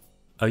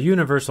 a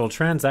universal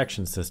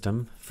transaction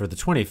system for the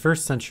 21st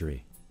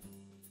century.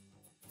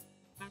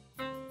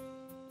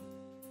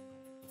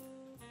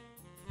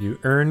 You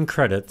earn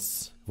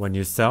credits when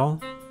you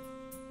sell,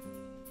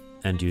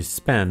 and you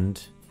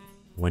spend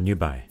when you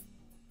buy.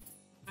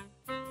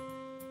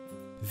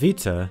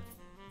 VITA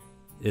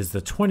is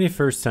the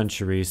 21st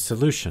century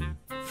solution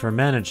for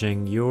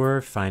managing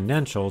your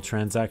financial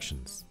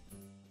transactions.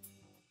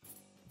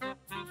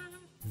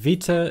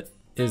 VITA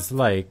is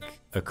like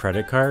a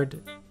credit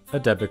card, a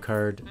debit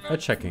card, a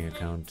checking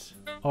account,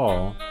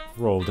 all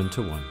rolled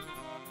into one.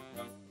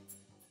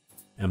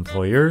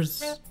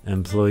 Employers,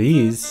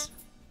 employees,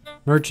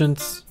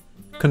 merchants,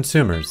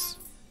 consumers,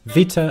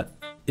 VITA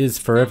is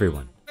for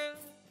everyone.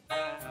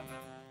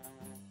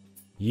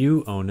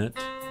 You own it,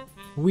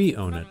 we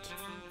own it.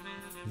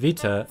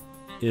 VITA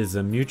is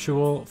a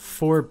mutual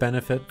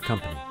for-benefit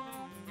company.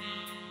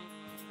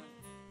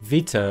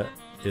 VITA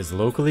is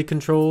locally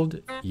controlled,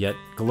 yet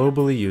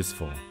globally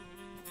useful.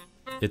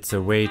 It's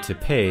a way to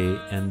pay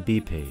and be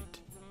paid.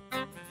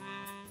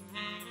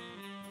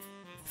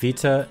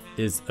 VITA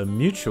is a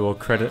mutual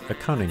credit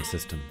accounting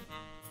system.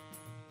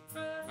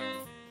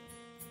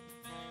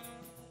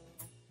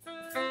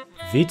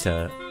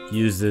 VITA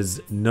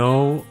uses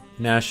no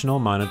national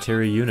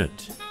monetary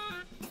unit.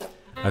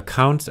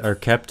 Accounts are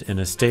kept in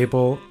a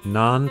stable,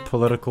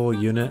 non-political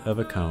unit of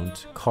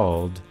account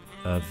called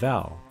a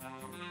VAL.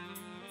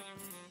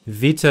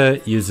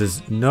 VITA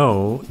uses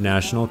no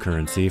national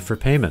currency for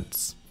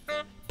payments.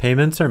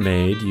 Payments are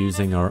made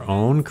using our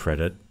own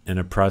credit in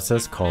a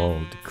process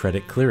called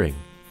credit clearing.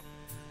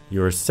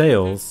 Your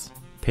sales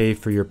pay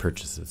for your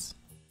purchases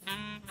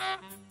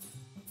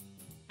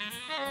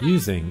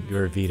using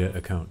your VITA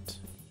account.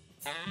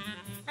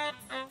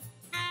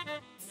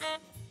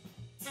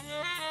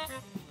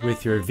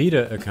 With your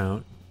VITA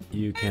account,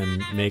 you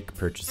can make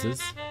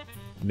purchases,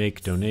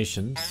 make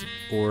donations,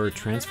 or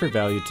transfer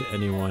value to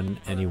anyone,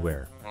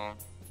 anywhere.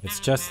 It's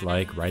just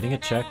like writing a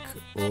check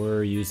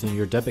or using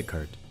your debit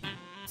card.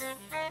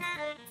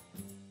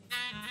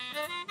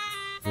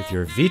 With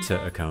your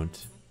VITA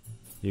account,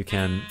 you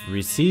can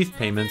receive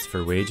payments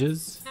for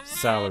wages,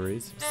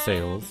 salaries,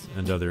 sales,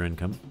 and other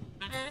income,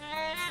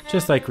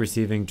 just like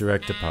receiving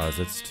direct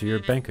deposits to your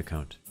bank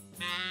account.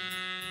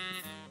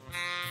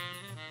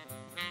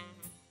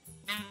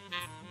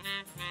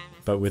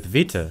 But with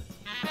VITA,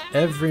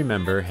 every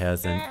member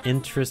has an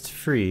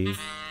interest-free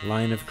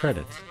line of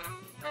credit.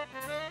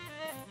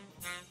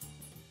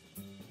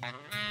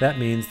 That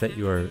means that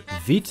your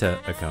VITA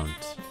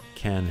account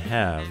can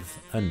have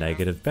a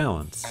negative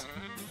balance.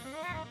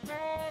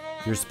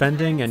 Your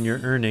spending and your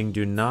earning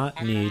do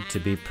not need to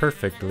be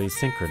perfectly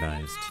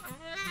synchronized.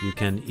 You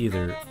can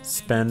either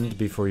spend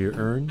before you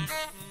earn,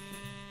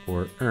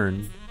 or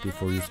earn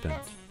before you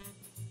spend.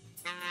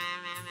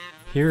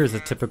 Here is a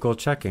typical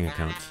checking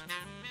account.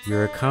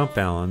 Your account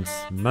balance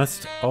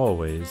must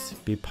always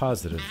be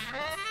positive,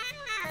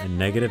 and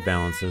negative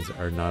balances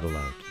are not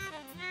allowed.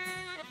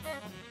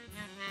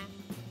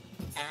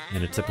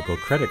 In a typical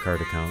credit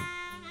card account,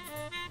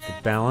 the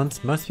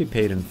balance must be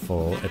paid in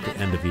full at the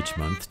end of each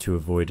month to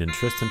avoid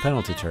interest and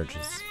penalty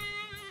charges.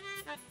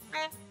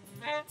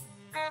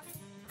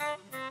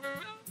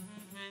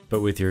 But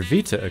with your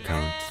VITA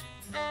account,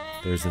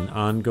 there's an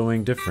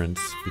ongoing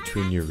difference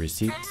between your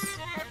receipts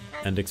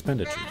and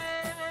expenditures.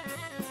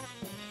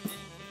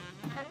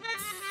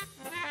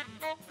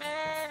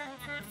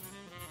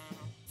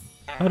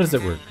 How does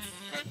it work?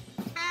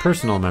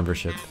 Personal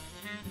membership.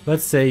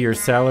 Let's say your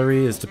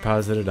salary is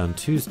deposited on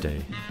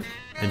Tuesday,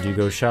 and you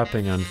go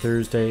shopping on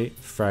Thursday,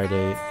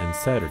 Friday, and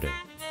Saturday.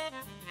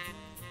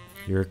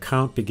 Your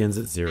account begins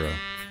at 0.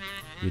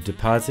 You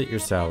deposit your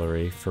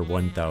salary for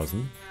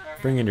 $1,000,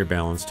 bringing your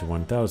balance to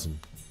 $1,000.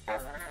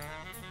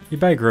 You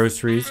buy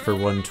groceries for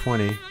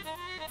 $120,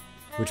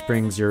 which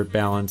brings your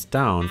balance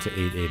down to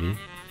 $880.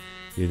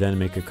 You then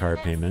make a car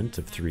payment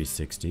of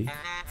 $360,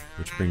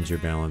 which brings your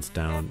balance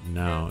down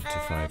now to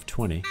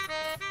 $520.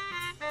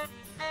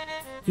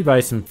 You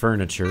buy some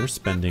furniture,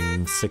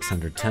 spending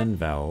 610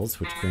 vowels,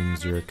 which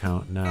brings your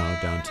account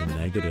now down to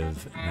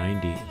negative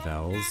 90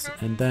 vowels,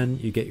 and then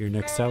you get your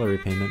next salary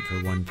payment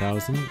for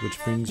 1,000,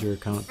 which brings your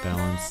account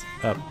balance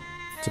up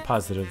to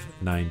positive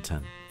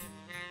 910.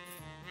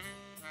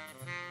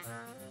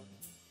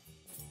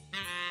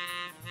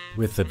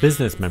 With the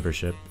business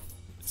membership,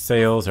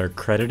 sales are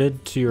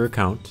credited to your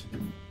account.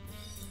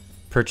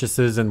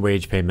 Purchases and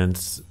wage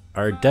payments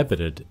are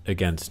debited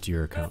against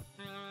your account.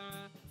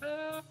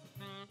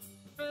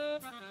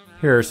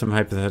 Here are some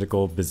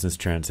hypothetical business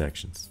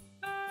transactions.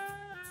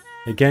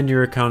 Again,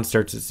 your account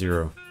starts at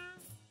 0.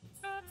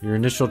 Your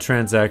initial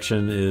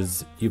transaction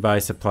is you buy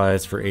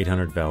supplies for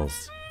 800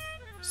 vowels,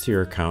 so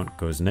your account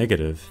goes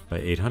negative by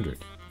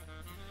 800.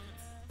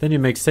 Then you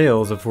make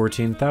sales of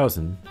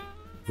 14,000,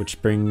 which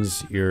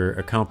brings your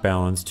account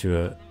balance to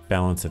a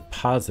balance of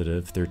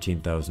positive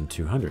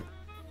 13,200.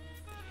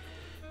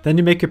 Then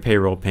you make your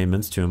payroll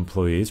payments to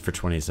employees for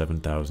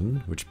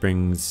 27,000, which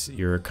brings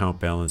your account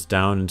balance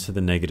down into the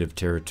negative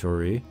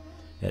territory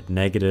at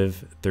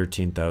negative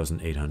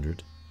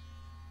 13,800.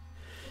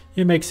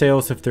 You make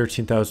sales of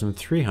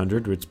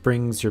 13,300, which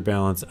brings your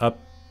balance up,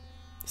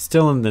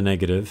 still in the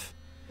negative,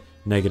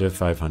 negative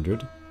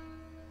 500.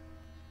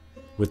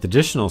 With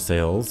additional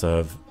sales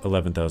of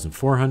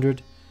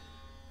 11,400,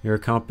 your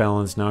account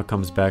balance now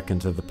comes back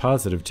into the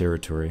positive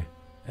territory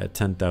at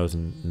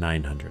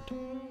 10,900.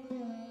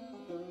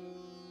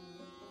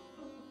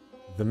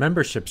 The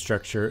membership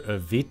structure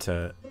of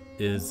Vita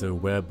is a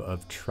web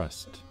of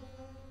trust.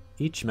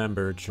 Each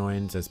member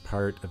joins as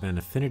part of an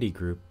affinity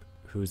group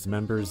whose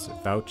members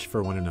vouch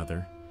for one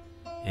another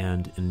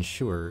and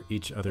ensure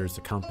each other's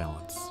account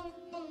balance.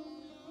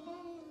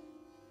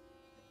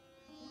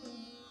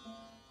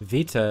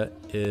 Vita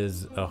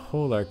is a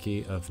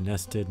holarchy of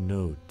nested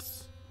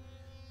nodes.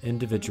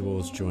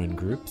 Individuals join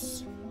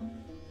groups.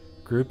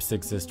 Groups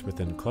exist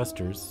within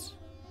clusters.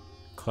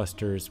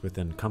 Clusters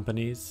within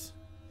companies.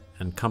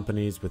 And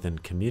companies within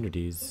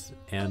communities,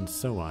 and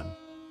so on,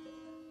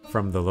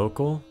 from the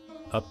local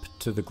up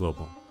to the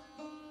global.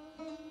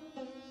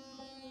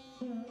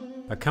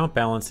 Account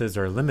balances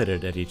are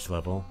limited at each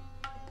level,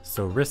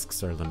 so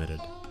risks are limited.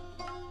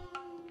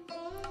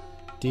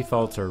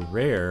 Defaults are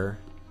rare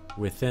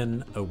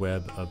within a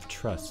web of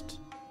trust.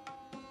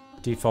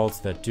 Defaults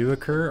that do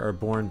occur are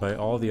borne by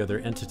all the other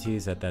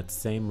entities at that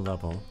same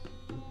level,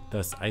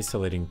 thus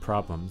isolating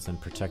problems and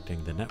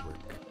protecting the network.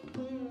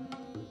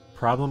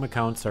 Problem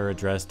accounts are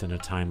addressed in a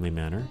timely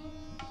manner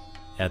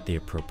at the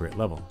appropriate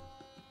level.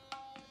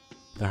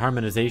 The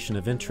harmonization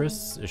of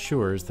interests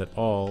assures that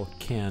all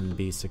can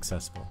be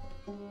successful.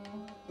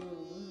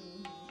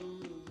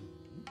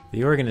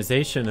 The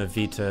organization of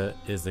Vita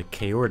is a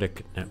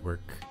chaotic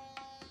network,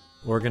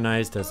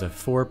 organized as a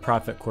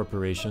for-profit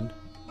corporation,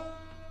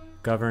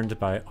 governed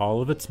by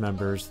all of its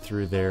members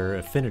through their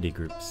affinity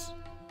groups.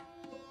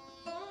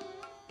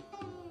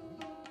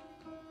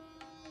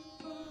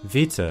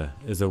 Vita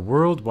is a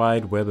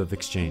worldwide web of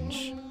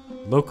exchange,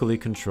 locally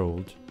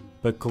controlled,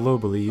 but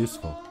globally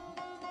useful.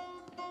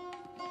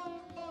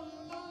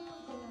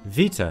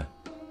 Vita,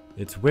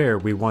 it's where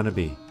we want to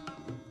be.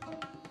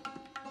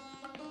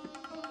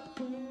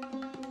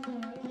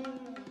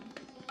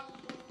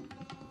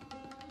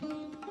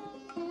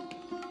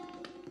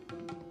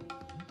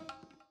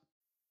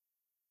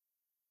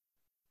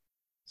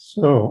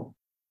 So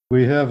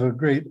we have a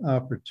great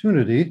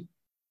opportunity.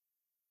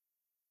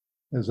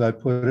 As I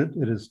put it,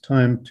 it is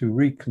time to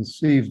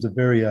reconceive the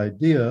very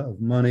idea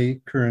of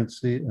money,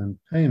 currency, and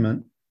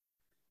payment,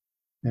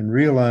 and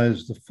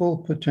realize the full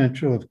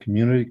potential of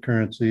community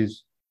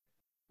currencies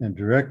and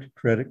direct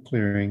credit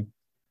clearing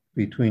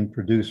between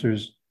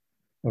producers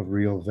of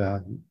real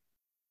value.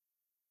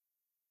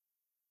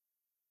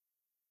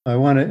 I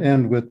want to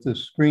end with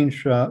this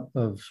screenshot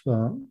of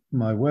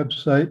my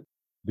website,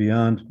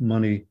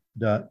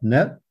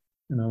 beyondmoney.net,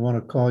 and I want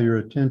to call your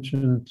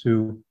attention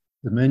to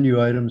the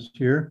menu items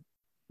here.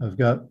 I've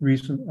got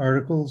recent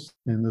articles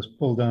in this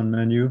pull-down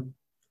menu.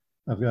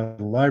 I've got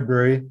a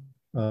library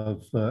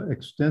of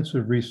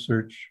extensive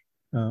research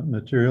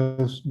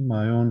materials,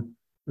 my own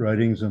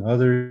writings and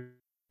other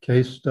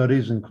case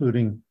studies,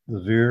 including the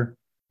VIR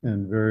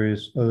and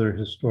various other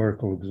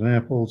historical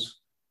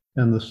examples.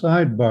 And the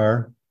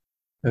sidebar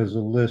has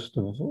a list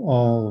of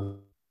all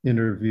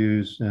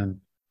interviews and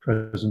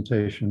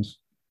presentations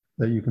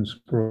that you can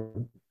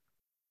scroll.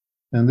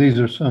 And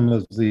these are some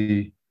of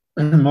the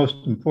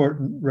most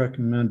important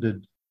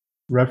recommended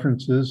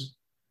references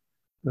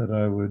that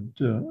I would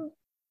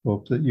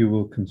hope that you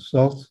will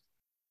consult.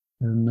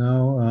 And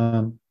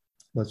now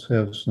let's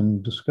have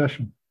some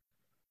discussion.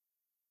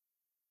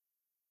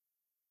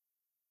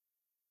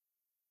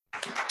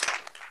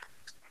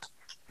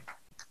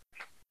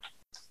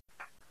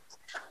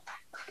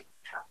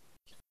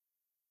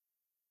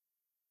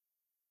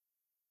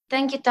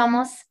 Thank you,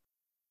 Thomas.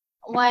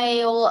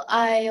 While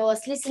I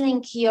was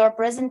listening to your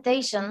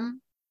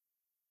presentation,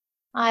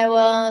 I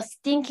was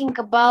thinking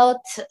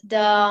about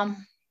the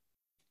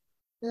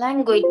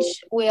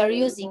language we are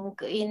using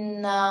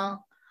in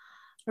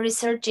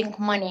researching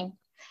money.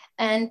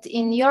 And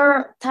in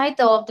your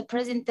title of the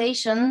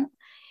presentation,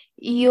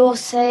 you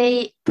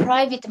say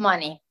private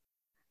money.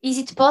 Is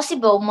it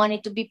possible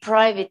money to be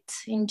private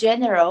in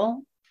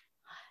general?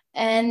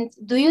 And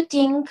do you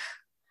think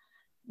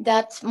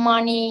that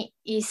money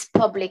is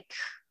public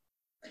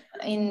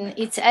in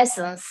its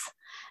essence?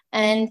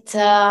 And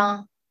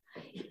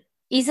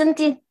isn't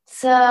it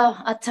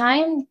a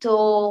time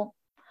to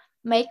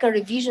make a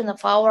revision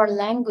of our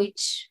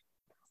language,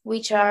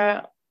 which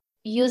are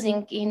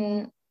using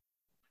in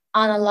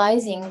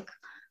analyzing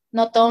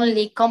not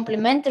only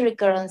complementary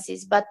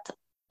currencies, but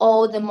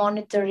all the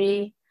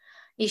monetary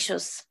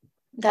issues?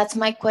 That's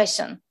my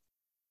question.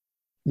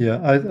 Yeah,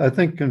 I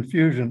think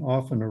confusion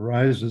often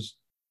arises.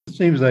 It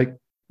seems like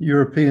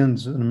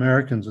Europeans and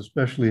Americans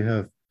especially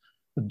have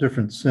a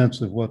different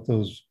sense of what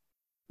those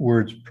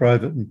words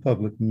private and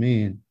public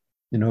mean.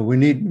 You know, we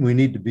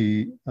need to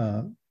be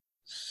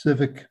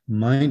civic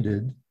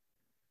minded.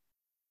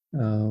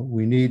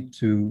 We need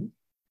to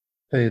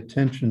pay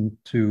attention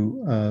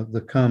to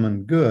the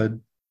common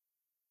good.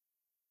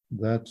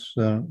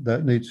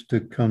 That needs to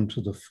come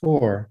to the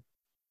fore.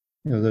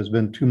 You know, there's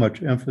been too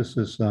much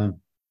emphasis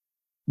on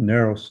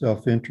narrow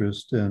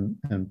self-interest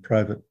and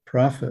private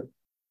profit.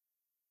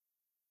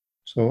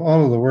 So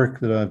all of the work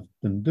that I've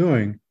been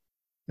doing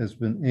has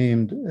been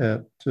aimed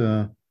at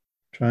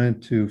trying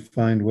to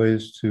find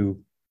ways to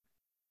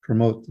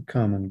promote the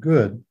common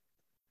good.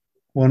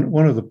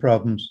 One of the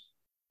problems,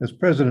 as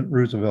President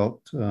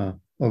Roosevelt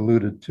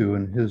alluded to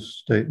in his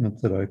statement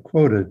that I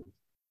quoted,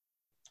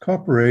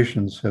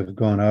 corporations have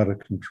gone out of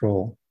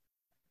control.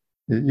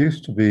 It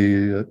used to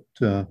be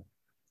that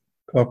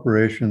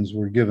corporations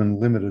were given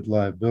limited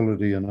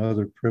liability and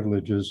other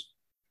privileges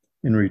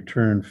in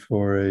return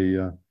for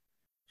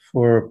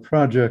a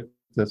project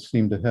that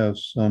seemed to have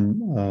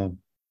some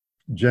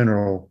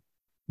general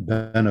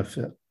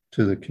benefit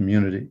to the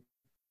community,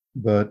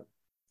 but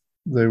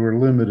they were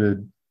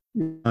limited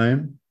in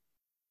time.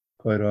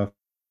 Quite often,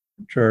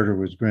 the charter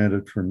was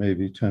granted for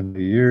maybe 10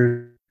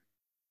 years,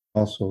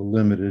 also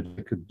limited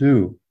it could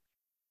do.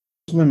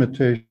 This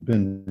limitation has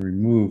been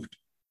removed,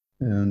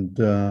 and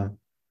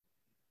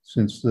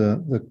since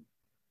the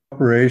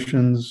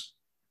corporations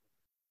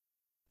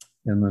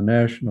and the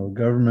national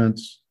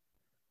governments,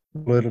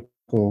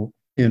 political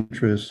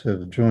interests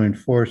have joined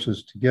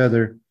forces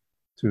together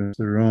to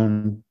their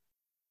own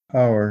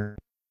power,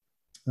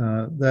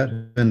 that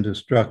has been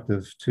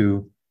destructive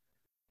to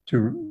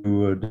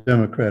a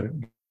democratic.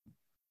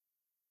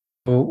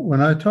 So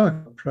when I talk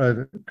about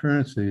private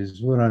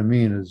currencies, what I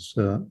mean is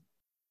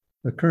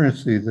a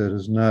currency that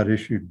is not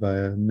issued by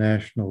a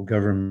national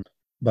government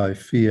by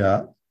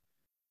fiat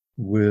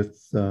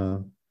with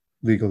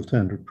legal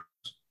tender.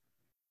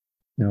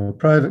 You know, a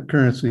private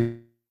currency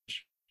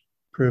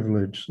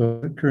privilege, so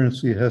the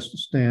currency has to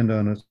stand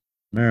on its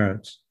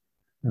merits,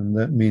 and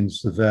that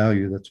means the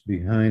value that's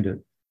behind it.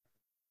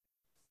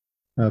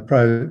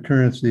 Private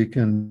currency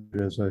can,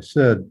 as I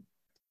said,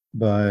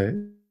 by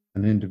an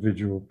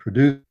individual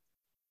producer,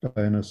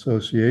 by an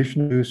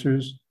association of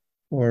producers,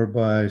 or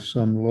by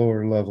some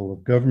lower level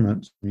of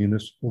government,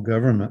 municipal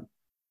government.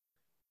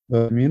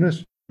 But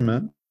municipal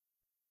government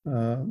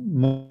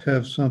must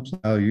have some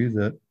value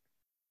that,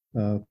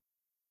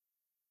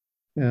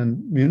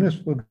 and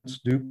municipal governments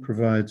do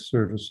provide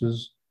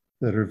services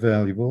that are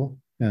valuable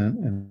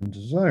and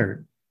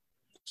desired.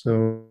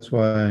 So that's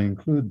why I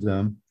include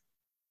them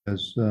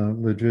as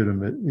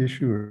legitimate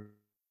issuers.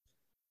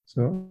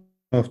 So I don't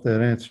know if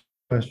that answers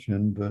the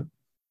question, but.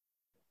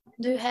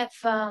 Do you have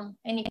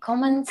any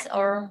comments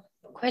or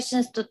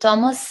questions to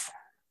Thomas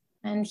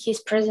and his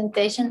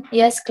presentation?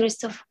 Yes,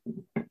 Christoph.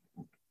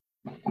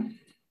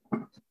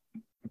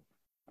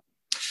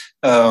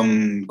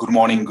 Good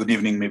morning, good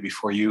evening, maybe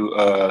for you,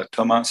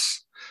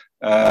 Thomas.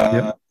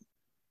 Yep.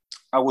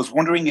 I was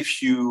wondering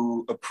if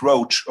you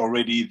approach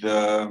already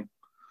the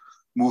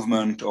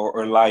movement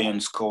or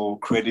alliance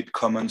called Credit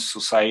Commons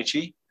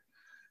Society,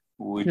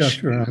 which yeah,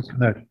 sure,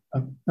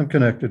 I'm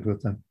connected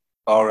with them.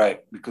 All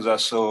right, because I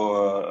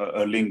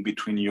saw a link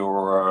between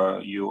your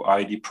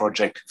ID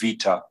project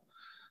Vita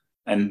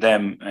and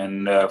them.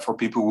 And for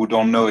people who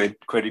don't know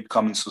it, Credit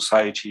Commons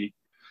Society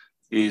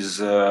is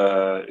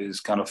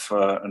kind of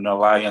an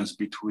alliance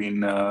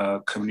between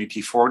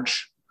Community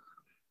Forge,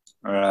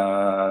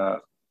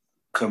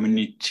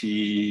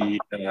 Community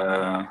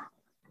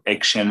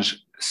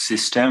Exchange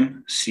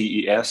System,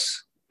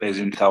 CES, based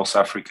in South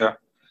Africa,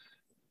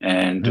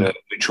 and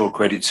Mutual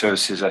Credit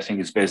Services, I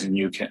think it's based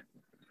in UK.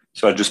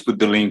 So I just put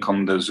the link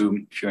on the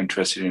Zoom if you're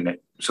interested in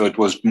it. So it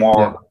was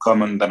more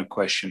common than a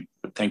question,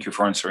 but thank you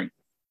for answering.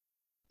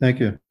 Thank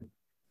you.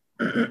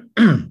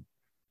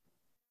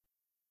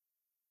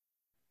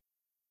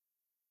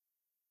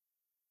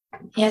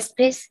 Yes,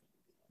 please.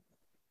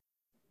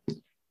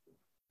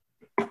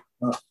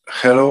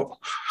 Hello.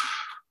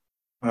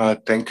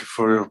 Thank you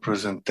for your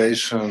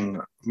presentation.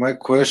 My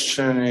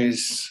question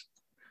is,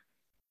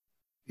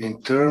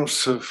 in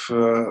terms of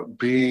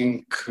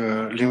being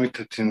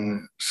limited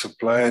in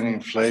supply and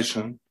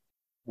inflation,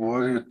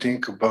 what do you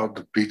think about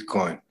the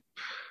Bitcoin?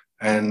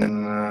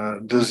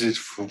 And does it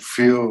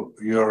fulfill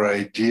your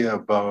idea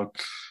about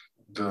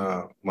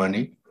the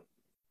money?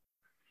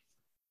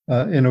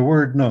 In a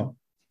word, no.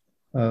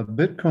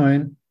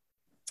 Bitcoin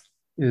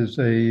is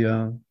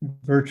a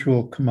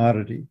virtual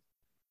commodity.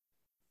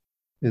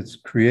 It's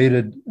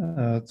created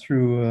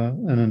through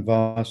an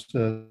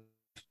investor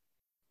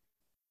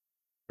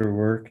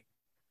work.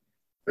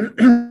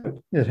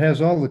 It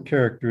has all the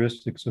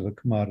characteristics of a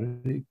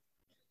commodity.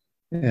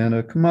 And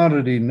a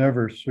commodity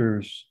never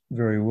serves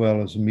very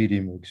well as a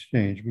medium of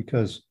exchange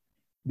because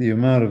the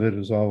amount of it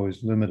is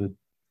always limited.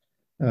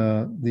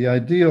 The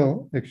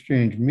ideal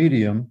exchange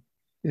medium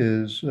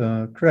is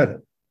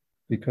credit,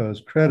 because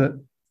credit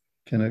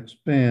can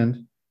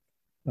expand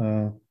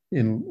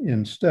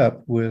in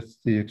step with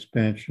the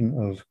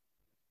expansion of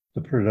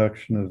the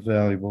production of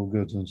valuable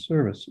goods and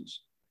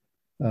services.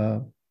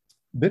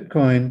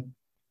 Bitcoin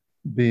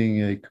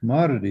being a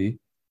commodity,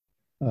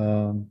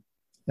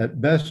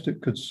 at best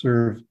it could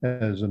serve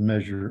as a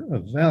measure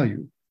of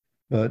value.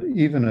 But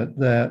even at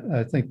that,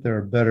 I think there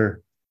are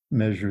better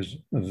measures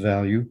of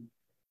value.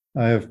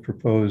 I have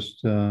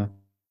proposed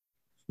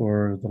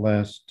for the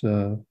last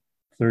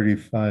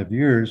 35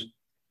 years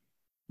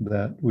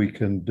that we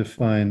can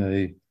define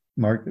a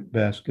market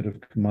basket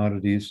of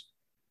commodities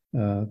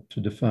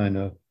to define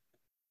a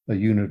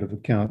unit of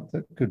account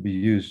that could be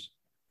used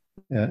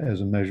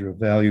as a measure of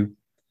value,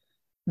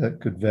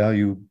 that could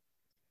value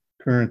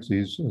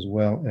currencies as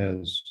well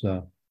as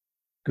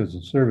goods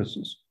and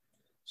services.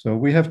 So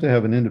we have to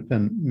have an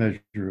independent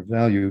measure of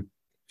value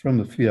from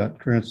the fiat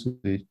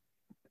currency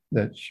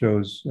that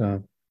shows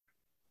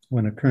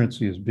when a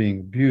currency is being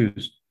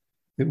abused,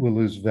 it will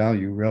lose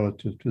value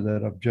relative to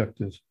that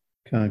objective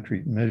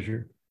concrete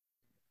measure.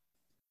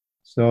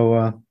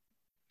 So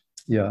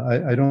yeah,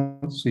 I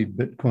don't see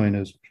Bitcoin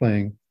as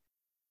playing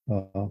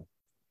a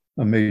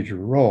major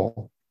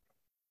role.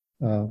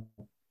 The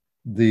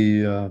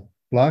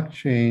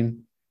blockchain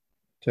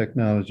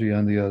technology,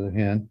 on the other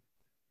hand,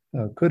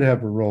 could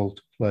have a role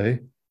to play.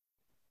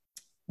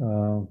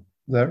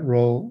 That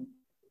role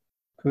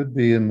could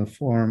be in the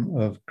form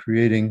of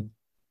creating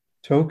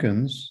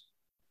tokens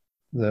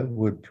that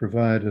would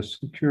provide a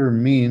secure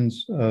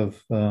means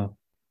of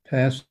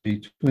passing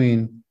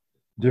between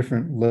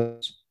different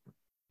levels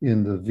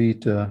in the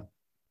Vita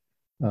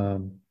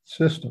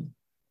system.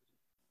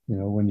 You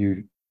know, when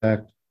you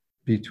act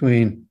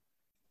between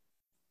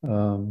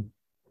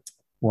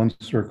one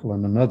circle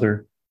and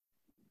another,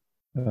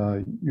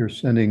 you're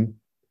sending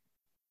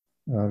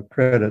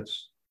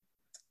credits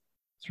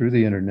through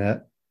the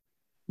internet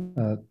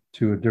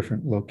to a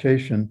different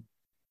location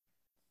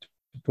to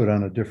put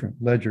on a different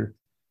ledger.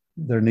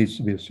 There needs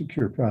to be a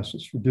secure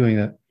process for doing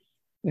that.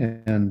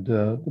 And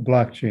the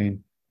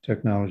blockchain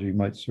technology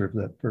might serve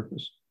that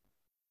purpose.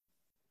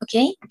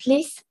 Okay,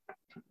 please.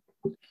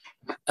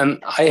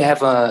 I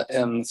have a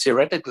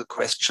theoretical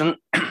question.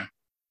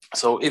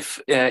 So if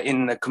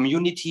in a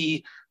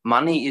community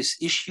money is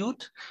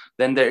issued,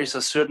 then there is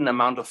a certain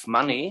amount of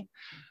money,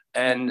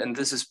 and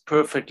this is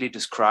perfectly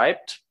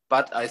described.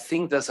 But I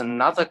think there's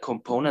another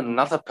component,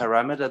 another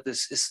parameter.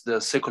 This is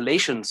the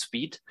circulation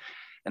speed.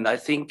 And I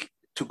think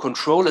to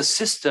control a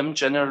system,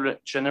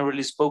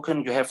 generally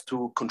spoken, you have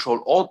to control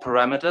all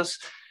parameters.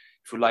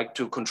 If you like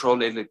to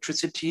control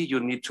electricity, you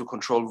need to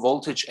control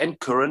voltage and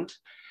current.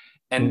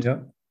 And yeah.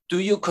 Do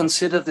you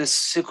consider this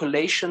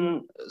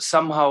circulation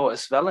somehow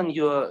as well in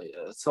your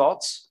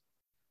thoughts?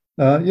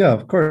 Yeah,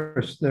 of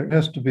course. There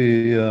has to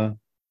be a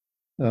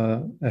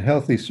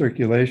healthy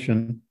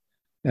circulation,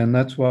 and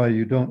that's why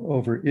you don't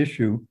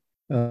overissue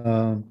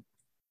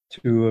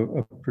to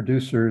a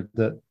producer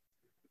that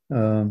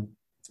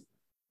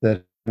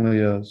that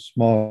only a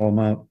small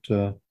amount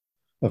of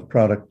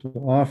product to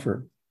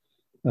offer.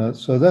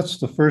 So that's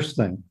the first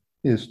thing,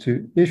 is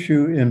to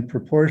issue in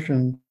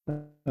proportion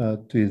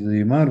to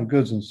the amount of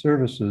goods and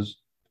services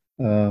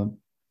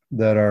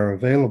that are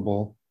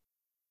available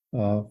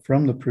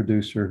from the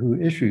producer who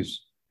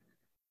issues.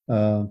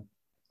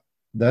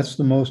 That's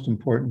the most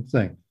important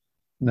thing.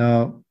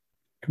 Now,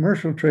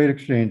 commercial trade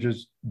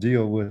exchanges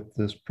deal with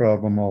this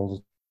problem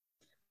all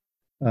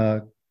the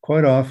time.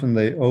 Quite often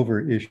they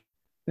overissue,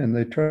 and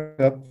they try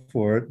up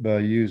for it by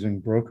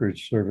using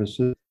brokerage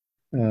services,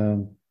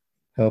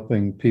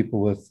 helping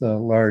people with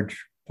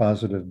large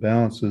positive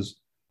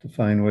balances to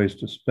find ways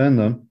to spend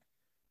them,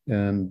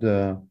 and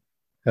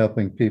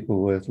helping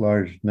people with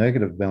large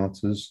negative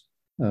balances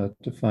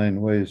to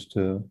find ways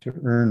to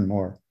earn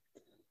more.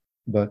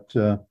 But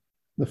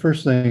the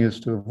first thing is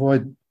to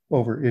avoid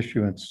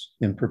overissuance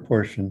in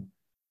proportion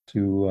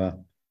to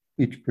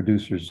each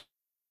producer's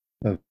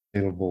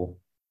available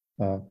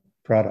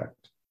product.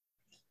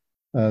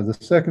 The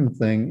second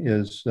thing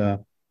is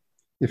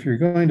if you're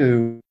going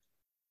to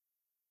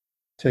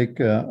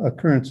take a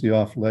currency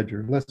off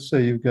ledger, let's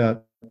say you've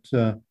got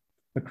a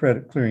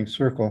credit clearing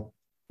circle,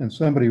 and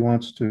somebody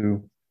who's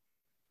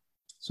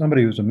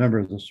a member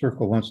of the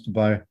circle wants to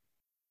buy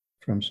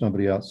from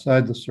somebody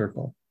outside the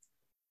circle.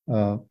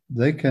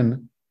 They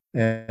can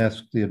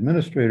ask the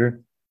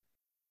administrator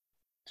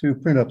to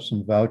print up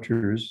some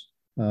vouchers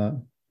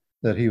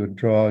that he would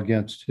draw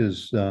against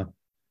his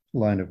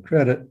line of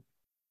credit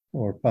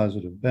or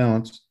positive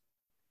balance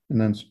and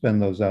then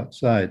spend those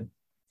outside.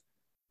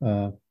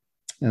 And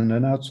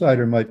an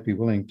outsider might be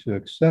willing to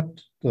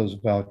accept those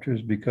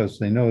vouchers because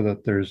they know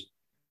that there's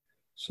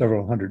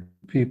several hundred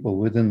people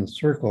within the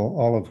circle,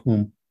 all of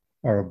whom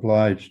are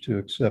obliged to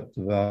accept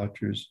the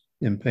vouchers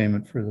in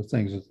payment for the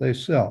things that they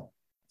sell.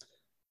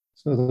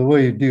 So the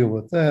way you deal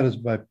with that is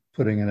by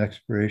putting an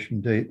expiration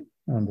date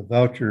on the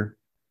voucher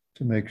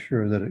to make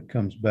sure that it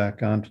comes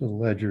back onto the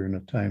ledger in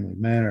a timely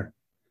manner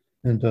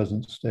and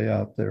doesn't stay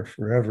out there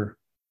forever.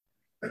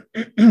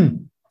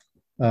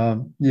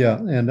 Yeah,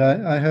 and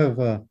I have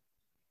a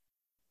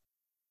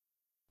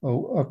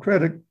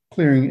credit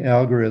clearing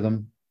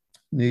algorithm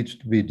needs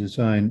to be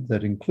designed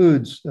that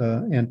includes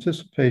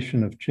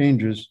anticipation of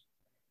changes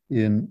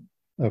in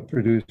a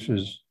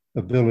producer's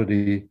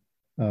ability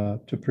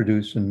to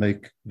produce and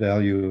make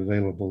value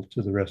available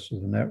to the rest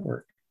of the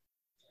network.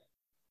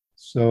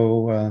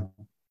 So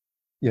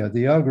yeah,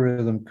 the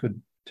algorithm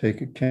could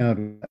take account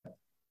of that.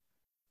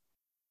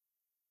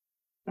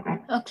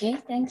 Okay,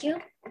 thank you.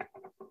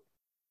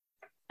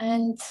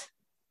 And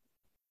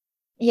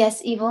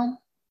yes, Ivo.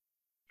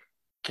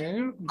 Can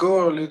you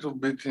go a little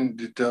bit in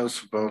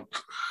details about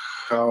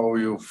how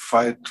you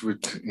fight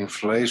with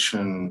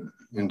inflation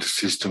in the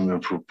system you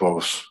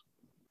propose?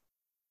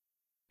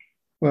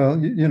 Well,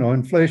 you know,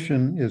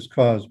 inflation is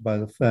caused by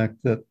the fact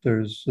that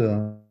there's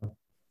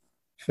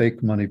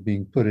fake money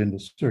being put into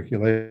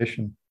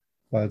circulation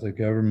by the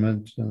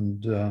government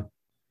and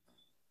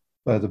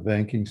by the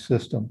banking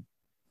system.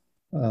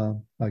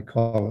 I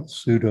call it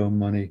pseudo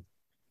money.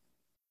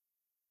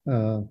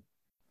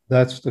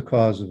 That's the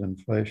cause of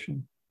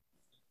inflation.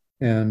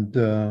 And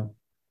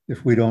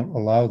if we don't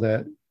allow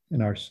that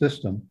in our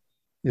system,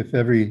 if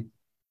every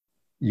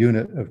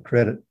unit of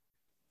credit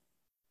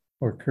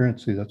or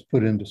currency that's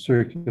put into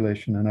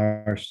circulation in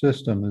our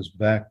system is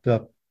backed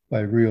up by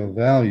real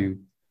value,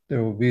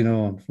 there will be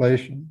no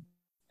inflation.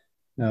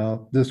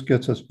 Now, this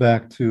gets us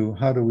back to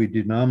how do we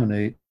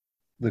denominate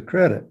the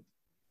credit?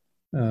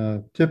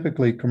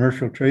 Typically,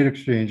 commercial trade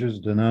exchanges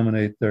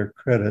denominate their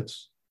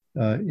credits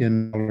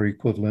in dollar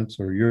equivalents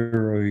or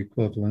euro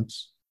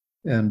equivalents.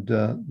 And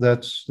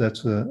that's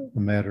a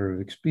matter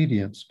of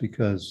expedience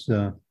because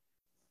you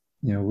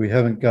know, we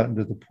haven't gotten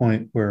to the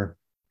point where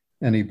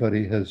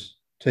anybody has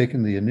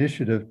taken the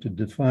initiative to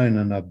define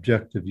an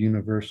objective,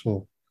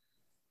 universal,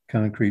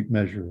 concrete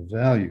measure of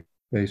value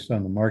based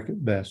on the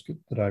market basket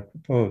that I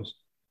proposed.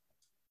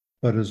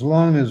 But as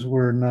long as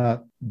we're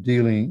not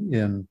dealing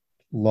in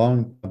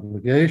long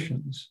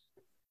obligations,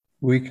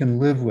 we can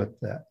live with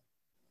that.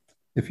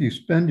 If you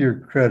spend your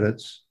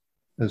credits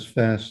as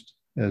fast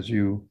as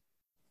you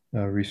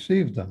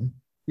receive them,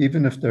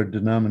 even if they're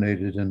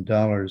denominated in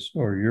dollars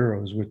or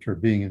euros, which are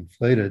being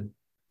inflated,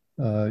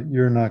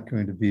 you're not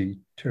going to be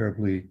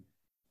terribly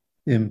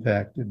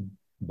impacted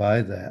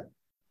by that.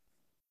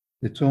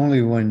 It's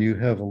only when you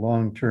have a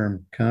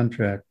long-term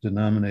contract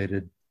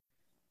denominated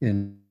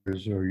in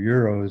dollars or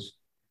euros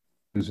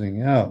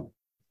losing out.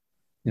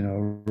 You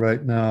know,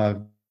 right now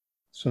I've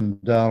some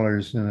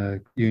dollars in a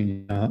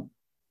union account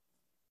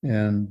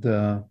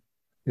and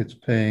it's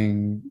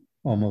paying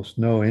almost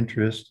no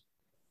interest,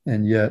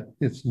 and yet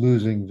it's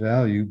losing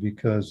value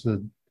because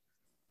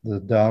the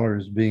dollar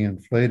is being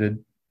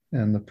inflated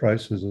and the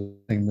prices of the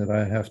thing that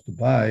I have to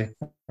buy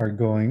are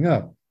going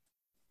up.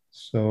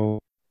 So,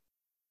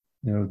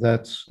 you know,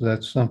 that's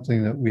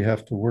something that we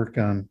have to work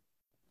on.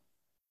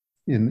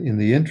 In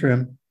the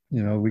interim,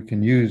 you know, we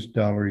can use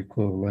dollar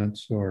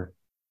equivalents or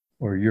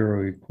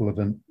euro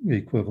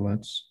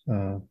equivalents.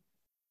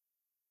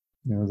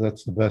 You know,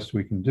 that's the best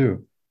we can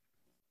do.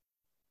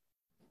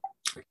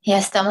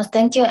 Yes, Thomas,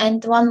 thank you.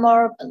 And one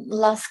more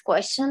last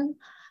question.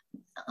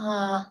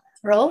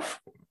 Rolf?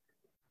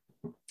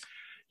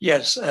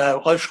 Yes,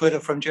 Rolf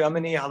Schröder from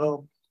Germany.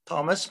 Hello,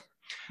 Thomas.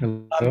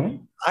 Hello.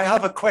 I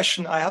have a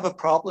question. I have a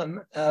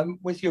problem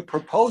with your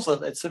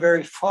proposal. It's a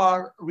very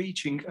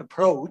far-reaching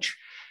approach.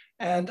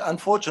 And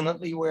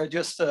unfortunately, we're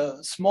just a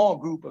small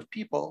group of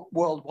people,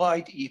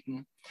 worldwide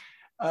even.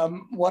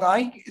 What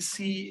I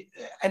see,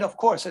 and of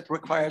course it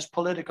requires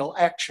political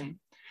action,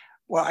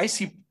 where I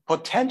see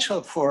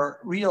potential for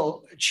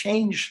real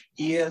change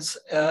is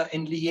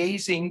in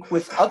liaising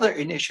with other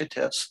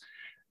initiatives.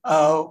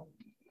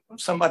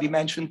 Somebody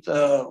mentioned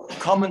the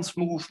Commons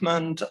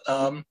movement.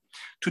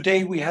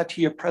 Today we had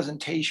here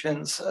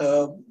presentations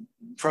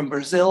from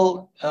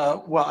Brazil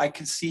where I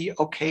can see,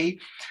 okay,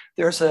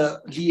 there's a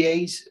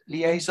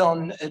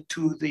liaison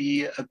to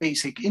the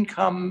basic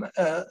income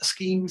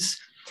schemes.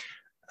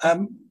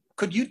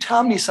 Could you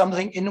tell me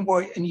something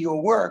in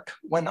your work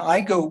when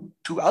I go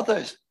to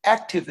other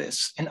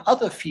activists in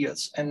other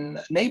fields and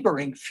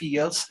neighboring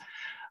fields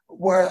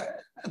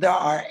where there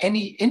are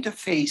any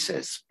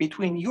interfaces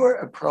between your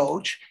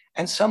approach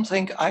and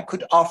something I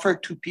could offer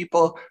to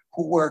people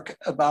who work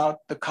about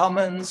the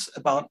commons,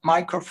 about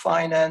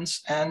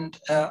microfinance and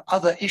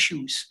other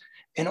issues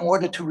in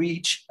order to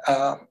reach,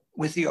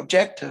 with the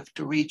objective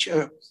to reach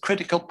a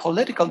critical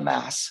political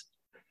mass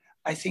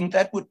I think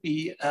that would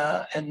be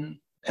an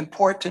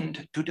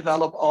important to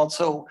develop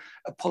also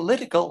a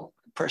political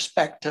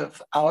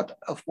perspective out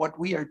of what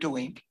we are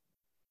doing.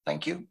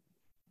 Thank you.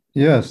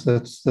 Yes,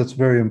 that's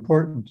very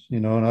important, you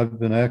know, and I've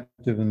been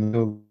active in the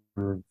field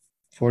for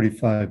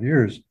 45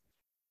 years,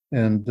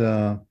 and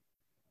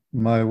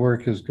my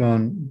work has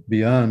gone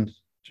beyond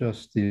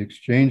just the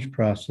exchange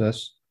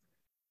process.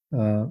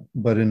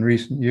 But in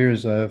recent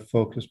years, I have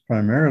focused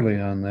primarily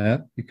on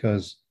that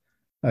because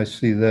I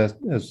see that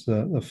as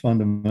the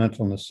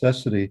fundamental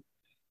necessity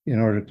in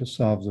order to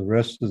solve the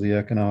rest of the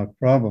economic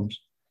problems.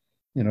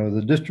 You know,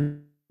 the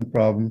distribution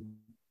problem,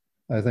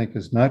 I think,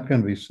 is not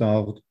going to be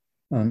solved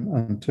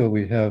until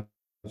we have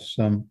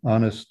some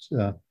honest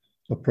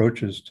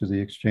approaches to the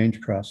exchange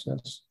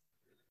process.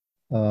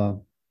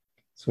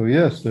 So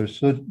yes, there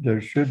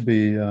should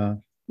be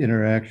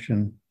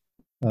interaction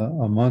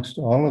amongst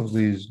all of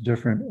these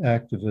different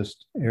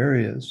activist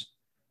areas.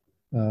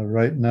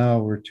 Right now,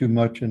 we're too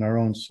much in our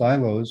own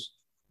silos,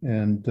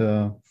 and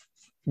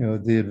you know,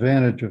 the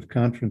advantage of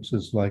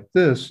conferences like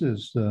this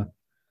is the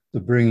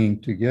bringing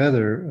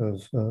together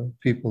of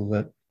people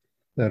that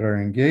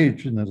are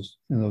engaged in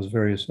those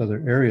various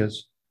other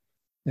areas,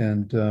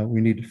 and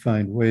we need to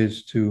find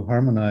ways to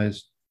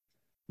harmonize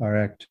our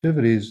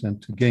activities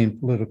and to gain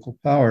political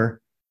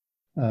power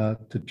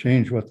to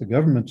change what the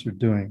governments are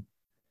doing.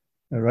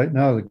 Right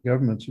now, the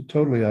governments are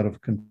totally out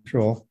of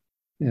control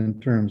in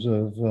terms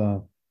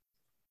of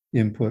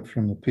input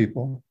from the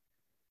people.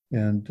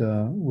 And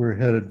we're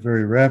headed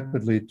very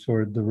rapidly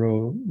toward the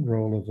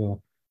role of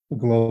a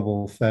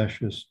global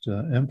fascist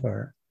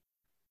empire.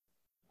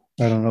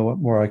 I don't know what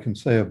more I can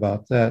say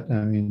about that.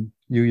 I mean,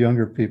 you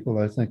younger people,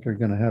 I think, are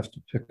going to have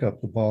to pick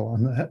up the ball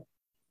on that.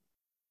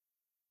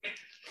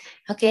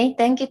 Okay,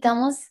 thank you,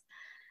 Thomas.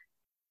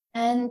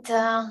 And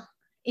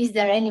is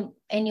there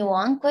any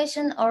one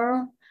question,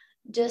 or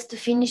just to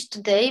finish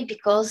today,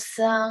 because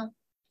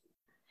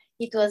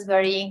it was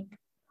very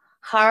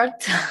hard,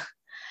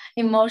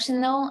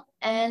 emotional.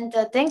 And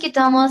thank you,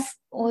 Thomas.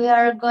 We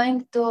are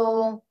going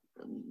to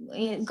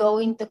go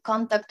into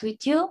contact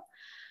with you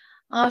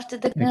after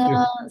the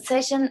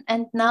session.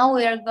 And now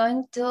we are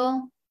going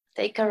to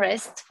take a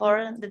rest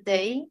for the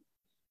day.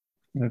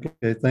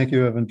 Okay, thank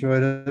you. I've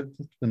enjoyed it.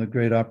 It's been a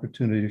great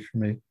opportunity for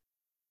me.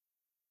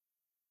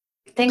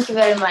 Thank you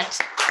very much.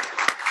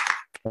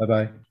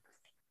 Bye-bye.